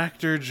Disney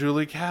actor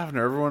Julie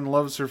Kavner. Everyone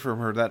loves her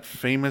from that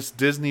famous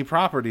Disney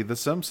property, The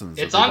Simpsons.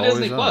 It's on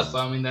Disney Plus, so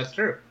I mean that's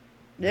true.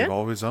 Yeah. They've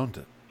always owned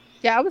it.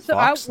 Yeah,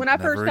 when I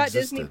first got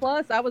Disney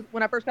Plus, I was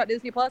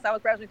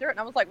browsing through it and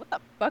I was like, what the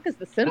fuck is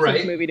the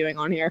Simpsons movie doing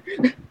on here?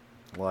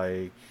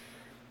 Like,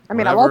 I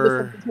mean, I love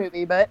the Simpsons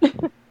movie, but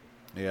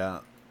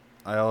yeah,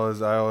 I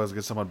always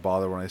get somewhat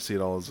bothered when I see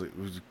it all. It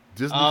was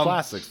Disney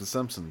classics, The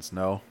Simpsons.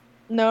 No,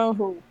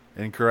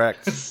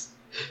 incorrect.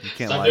 You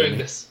can't lie to me.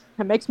 This.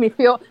 It makes me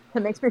feel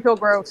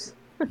gross.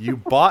 You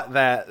bought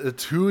that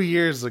 2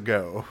 years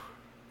ago.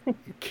 You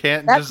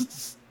can't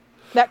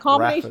that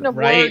combination of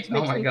words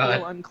makes me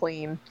feel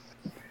unclean.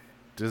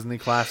 Disney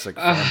classic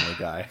Family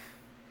Guy.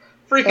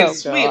 Freaking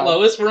sweet,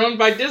 Lois. We're owned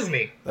by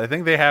Disney. I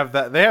think they have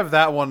that. They have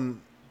that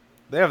one.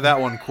 They have that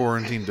one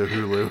quarantined to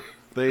Hulu.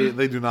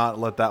 They do not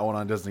let that one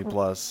on Disney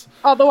Plus.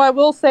 Although I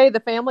will say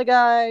the Family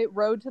Guy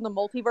Road to the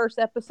Multiverse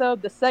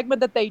episode, the segment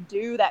that they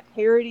do that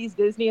parodies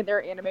Disney and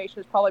their animation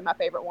is probably my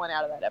favorite one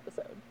out of that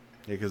episode.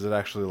 Yeah, because it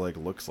actually like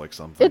looks like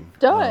something. It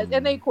does,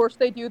 and they, of course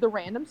they do the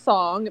random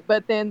song,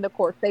 but then of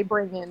course they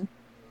bring in.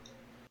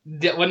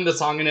 Wasn't the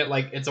song in it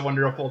like "It's a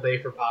Wonderful Day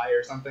for Pie"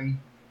 or something?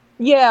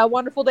 Yeah,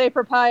 Wonderful Day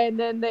for Pie, and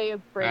then they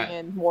bring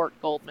in Mort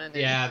Goldman.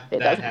 Yeah, it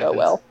doesn't go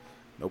well.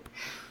 Nope.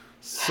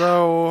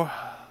 So,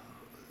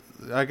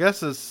 I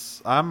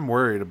guess I'm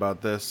worried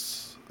about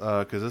this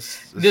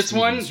because this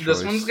one's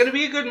gonna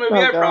be a good movie.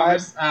 I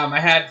promise. I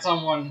had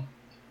someone.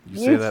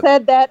 You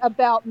said that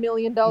about $1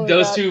 Million.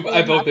 Those two,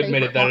 I both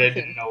admitted that I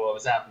didn't know what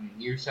was happening.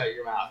 You shut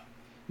your mouth.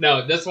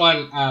 No, this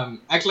one.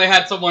 Actually, I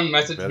had someone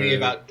message me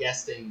about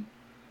guesting.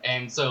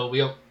 And so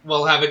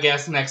we'll have a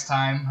guest next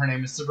time. Her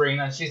name is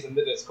Sabrina. She's in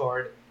the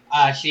Discord.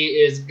 She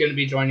is going to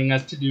be joining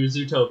us to do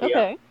Zootopia.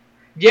 Okay.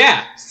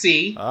 Yeah.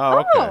 See. Oh,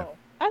 okay. Oh,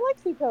 I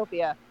like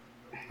Zootopia.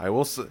 I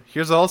will.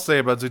 Here's what I'll say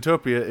about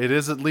Zootopia. It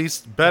is at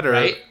least better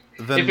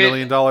than $1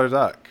 Million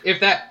Duck.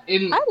 If that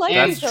I like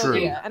that's Zootopia, true.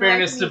 In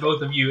fairness to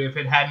both of you, if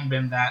it hadn't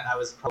been that, I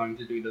was going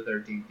to do the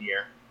 13th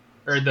year,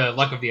 or the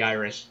Luck of the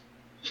Irish.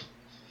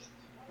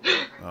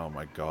 Oh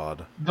my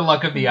God. The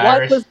Luck of the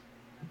Irish.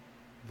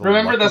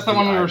 Remember, that's the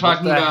one we were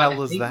talking about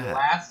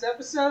last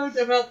episode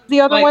about the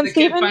other one. The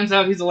kid finds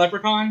out he's a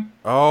leprechaun.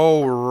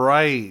 Oh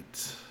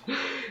right.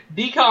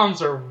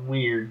 DComs are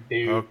weird,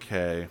 dude.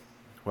 Okay,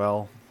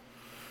 well,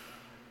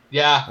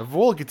 yeah,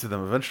 we'll get to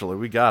them eventually.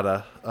 We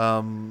gotta.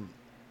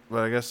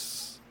 But I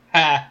guess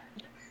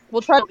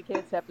we'll try. The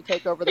kids have to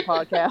take over the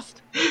podcast.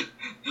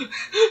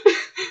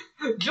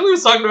 Julie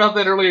was talking about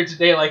that earlier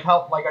today. Like,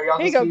 how are y'all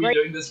just gonna be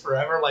doing this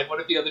forever? Like, what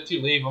if the other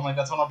two leave? I'm like,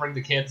 that's when I'll bring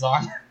the kids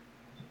on.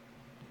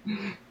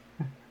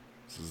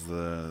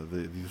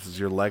 This is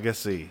your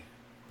legacy.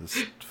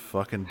 This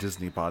fucking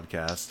Disney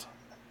podcast.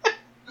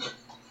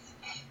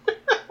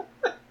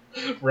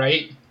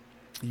 Right?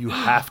 You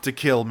have to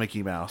kill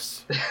Mickey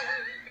Mouse.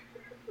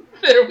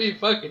 There we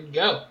fucking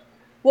go.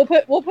 We'll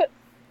put.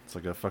 It's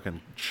like a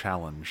fucking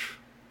challenge.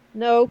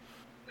 No.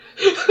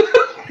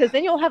 Because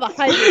then you'll have a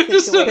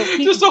hybrid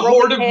situation. Just a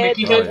horde of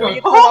Mickey heads going,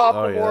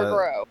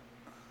 grow.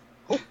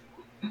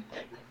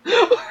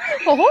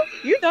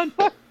 You done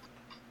fuck.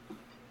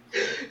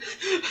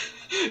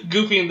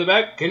 Goofy in the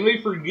back. Can we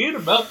forget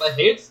about the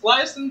head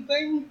slicing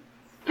thing?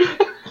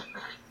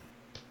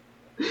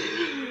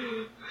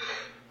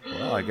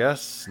 Well, I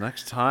guess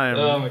next time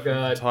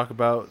we'll talk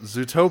about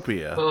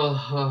Zootopia.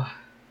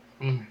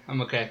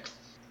 I'm okay.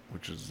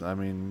 Which is, I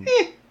mean...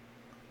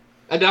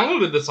 I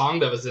downloaded the song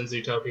that was in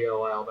Zootopia a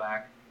while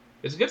back.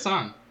 It's a good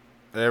song.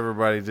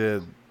 Everybody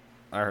did.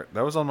 That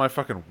was on my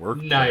fucking work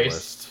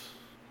playlist.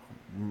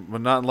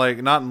 But not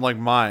like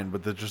mine,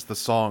 but just the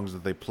songs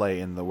that they play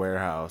in the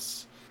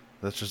warehouse.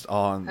 That's just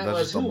on. That's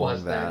just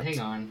among that.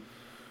 Hang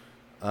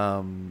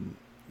on.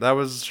 That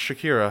was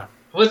Shakira.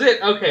 Was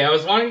it? Okay, I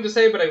was wanting to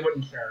say, but I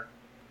wasn't sure.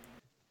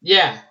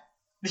 Yeah.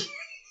 I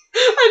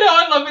know,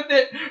 I love it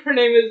that her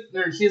name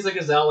is, she's a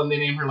gazelle, and they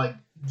name her like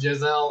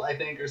Giselle, I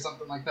think, or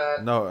something like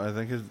that. No, I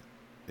think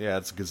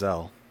it's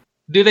Gazelle.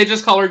 Do they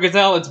just call her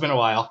Gazelle? It's been a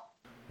while.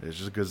 It's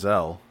just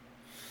Gazelle.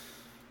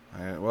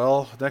 Alright,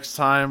 well, next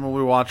time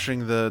we'll be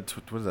watching the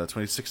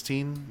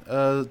 2016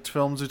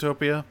 film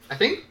Zootopia. I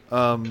think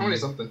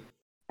 20-something.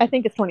 I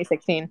think it's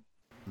 2016.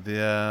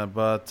 Yeah,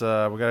 but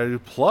we gotta do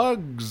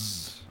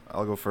plugs.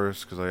 I'll go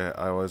first because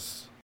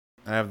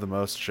I have the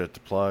most shit to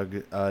plug.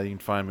 You can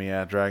find me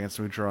at Dragon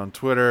Smoocher on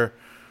Twitter.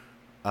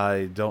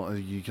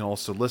 You can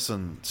also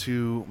listen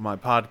to my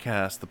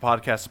podcast, The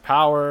Podcast of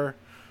Power,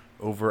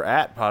 over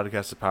at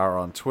Podcast of Power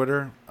on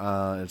Twitter.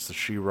 It's the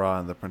She-Ra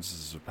and the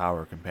Princesses of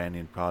Power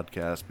companion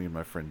podcast me and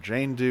my friend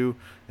Jane do.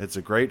 It's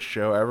a great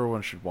show.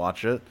 Everyone should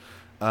watch it.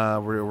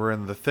 We're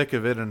in the thick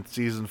of it in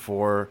season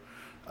 4.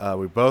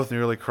 We both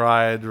nearly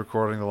cried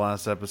recording the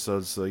last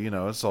episode, so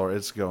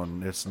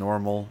it's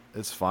normal.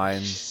 It's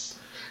fine.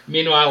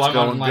 Meanwhile, I'm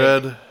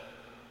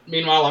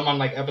on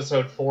like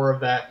episode 4 of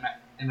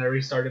that, and I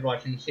restarted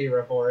watching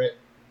She-Ra for it.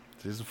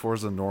 Season 4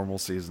 is a normal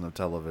season of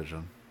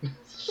television.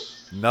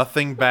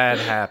 Nothing bad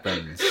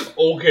happens.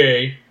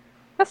 Okay.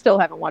 I still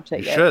haven't watched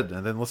it yet. You should,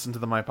 and then listen to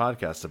my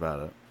podcast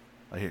about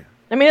it.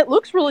 I mean, it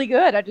looks really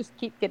good. I just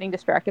keep getting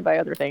distracted by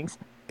other things.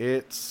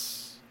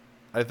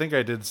 I think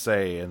I did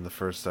say in the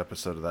first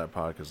episode of that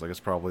podcast, it's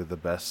probably the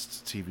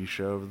best anime TV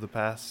show of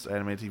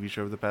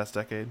the past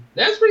decade.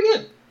 That's pretty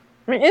good.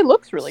 I mean, it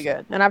looks really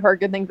good, and I've heard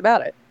good things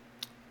about it.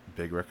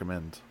 Big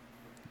recommend.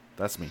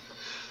 That's me.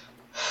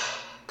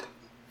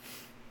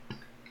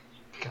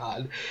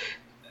 God.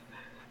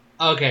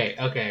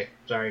 Okay.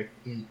 Sorry.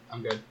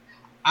 I'm good.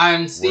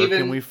 I'm Steven. Where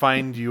can we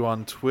find you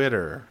on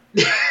Twitter?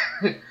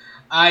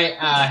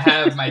 I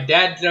have my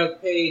dad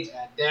joke page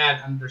at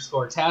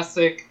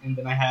dad_tastic, and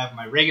then I have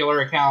my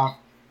regular account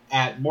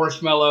at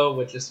Marshmallow,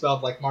 which is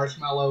spelled like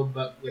marshmallow,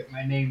 but with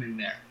my name in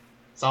there.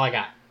 That's all I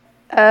got.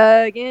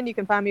 Again, you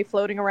can find me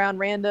floating around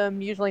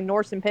random, usually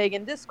Norse and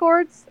pagan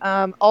discords.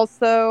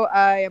 Also,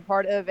 I am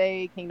part of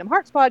a Kingdom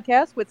Hearts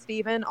podcast with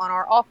Steven on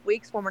our off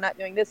weeks when we're not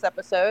doing this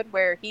episode,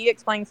 where he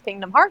explains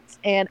Kingdom Hearts,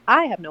 and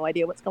I have no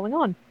idea what's going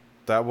on.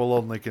 That will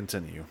only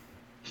continue.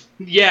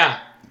 Yeah.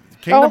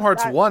 Kingdom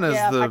Hearts 1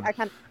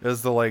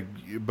 is the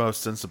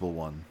most sensible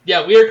one.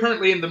 Yeah, we are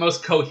currently in the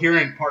most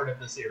coherent part of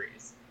the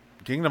series.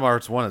 Kingdom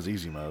Hearts 1 is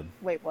easy mode.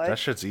 Wait, what? That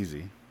shit's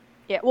easy.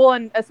 Yeah, well,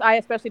 and I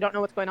especially don't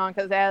know what's going on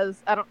because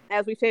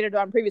as we stated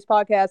on previous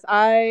podcasts,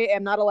 I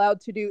am not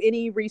allowed to do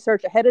any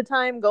research ahead of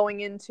time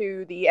going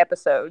into the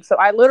episode. So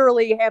I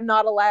literally am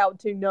not allowed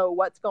to know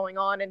what's going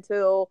on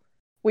until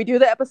we do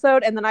the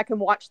episode, and then I can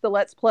watch the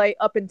Let's Play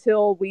up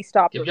until we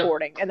stop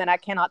recording, and then I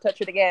cannot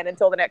touch it again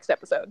until the next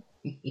episode.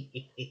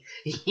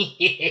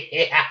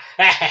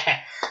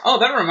 Oh,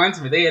 that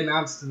reminds me. They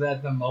announced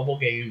that the mobile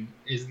game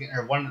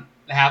one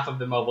half of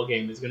the mobile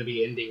game is going to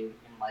be ending in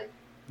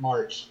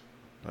March.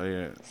 Oh,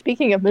 yeah.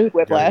 Speaking of mood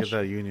whiplash,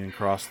 get that Union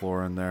Cross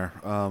lore in there.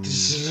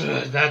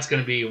 That's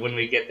going to be when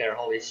we get there.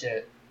 Holy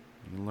shit!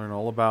 You can learn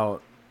all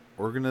about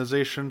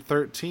Organization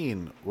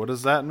 13. What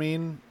does that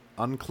mean?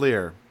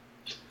 Unclear.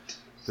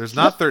 There's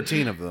not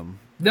 13 of them.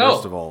 No.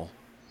 First of all.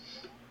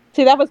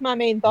 See, that was my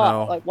main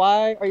thought. No.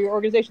 Why are you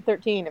Organization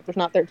 13 if there's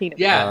not 13 of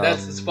them? Yeah,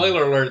 that's the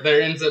spoiler alert.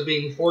 There ends up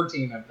being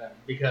 14 of them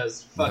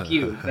because fuck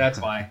you. That's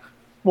why.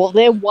 Well,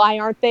 then why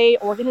aren't they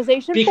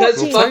Organization 14?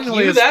 Because fuck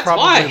you, that's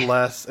why.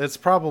 It's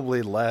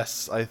probably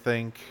less, I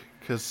think,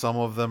 because some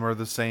of them are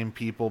the same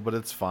people, but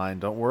it's fine.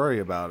 Don't worry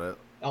about it.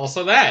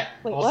 Also that.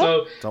 Wait,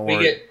 also, Don't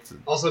worry.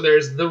 Also,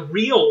 there's the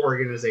real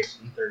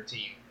Organization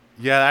 13.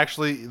 Yeah,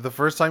 actually, the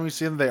first time you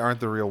see them, they aren't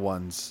the real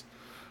ones.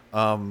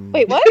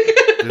 Wait, what?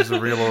 There's a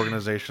real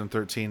Organization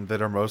 13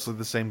 that are mostly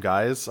the same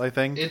guys, I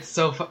think. It's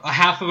so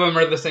half of them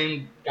are the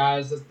same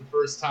guys as the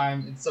first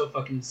time. It's so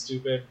fucking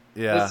stupid.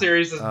 Yeah, this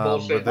series is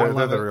bullshit. But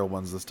they're the real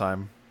ones this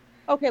time.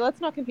 Okay, let's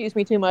not confuse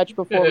me too much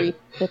before we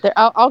get there.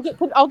 I'll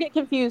get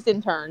confused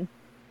in turn.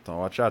 Don't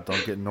watch out.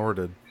 Don't get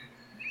Norded.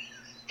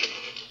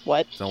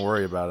 What? Don't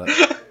worry about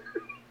it.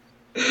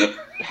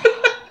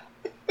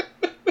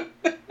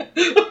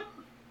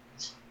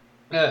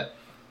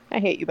 I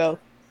hate you both.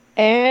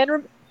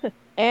 And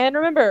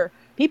remember,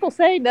 people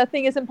say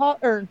nothing is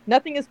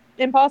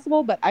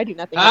impossible, but I do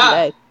nothing every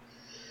day.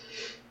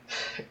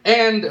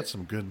 And got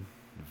some good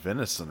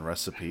venison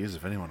recipes.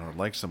 If anyone would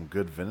like some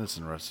good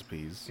venison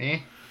recipes,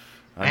 I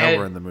know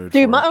we're in the mood.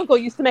 Dude, for my it. uncle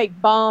used to make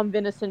bomb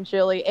venison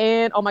chili,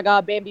 and oh my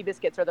god, Bambi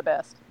biscuits are the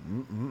best.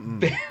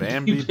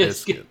 Bambi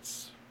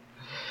biscuits.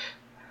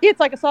 It's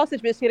like a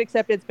sausage biscuit,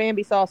 except it's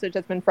Bambi sausage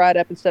that's been fried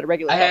up instead of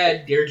regular sausage. I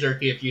had deer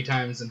jerky a few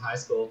times in high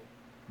school.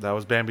 That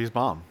was Bambi's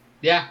mom.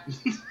 Yeah.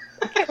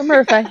 I can't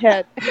remember if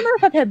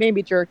I've had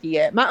Bambi jerky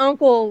yet. My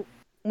uncle,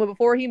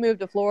 before he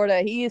moved to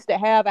Florida, he used to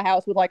have a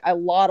house with a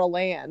lot of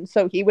land.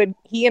 So he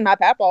and my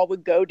papa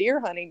would go deer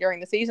hunting during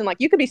the season.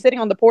 You could be sitting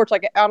on the porch,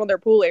 out on their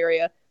pool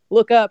area,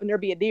 look up, and there'd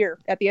be a deer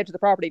at the edge of the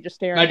property just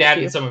staring at you. My dad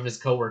and some of his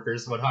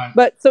coworkers would hunt.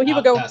 But so he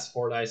would go past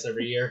Fordyce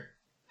every year.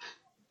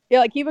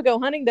 Yeah, he would go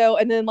hunting though,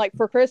 and then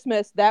for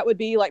Christmas, that would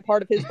be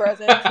part of his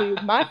present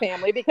to my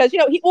family because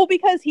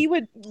because he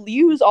would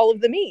use all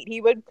of the meat.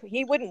 He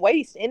wouldn't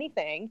waste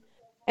anything.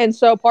 And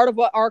so part of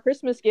what our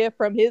Christmas gift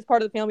from his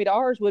part of the family to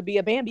ours would be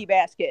a Bambi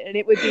basket, and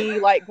it would be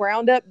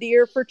ground up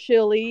deer for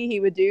chili. He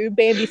would do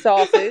Bambi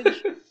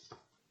sausage.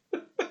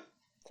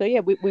 So yeah,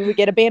 we would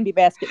get a Bambi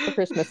basket for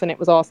Christmas, and it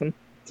was awesome.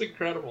 It's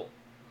incredible.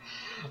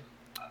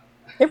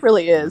 It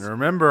really is. And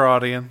remember,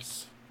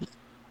 audience,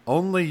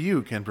 Only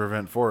you can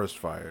prevent forest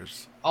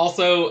fires.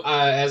 Also,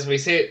 as we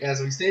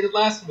stated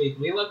last week,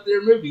 we love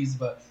their movies,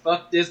 but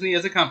fuck Disney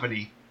as a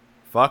company.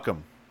 Fuck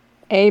them.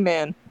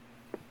 Amen.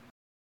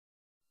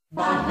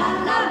 La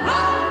la la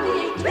la,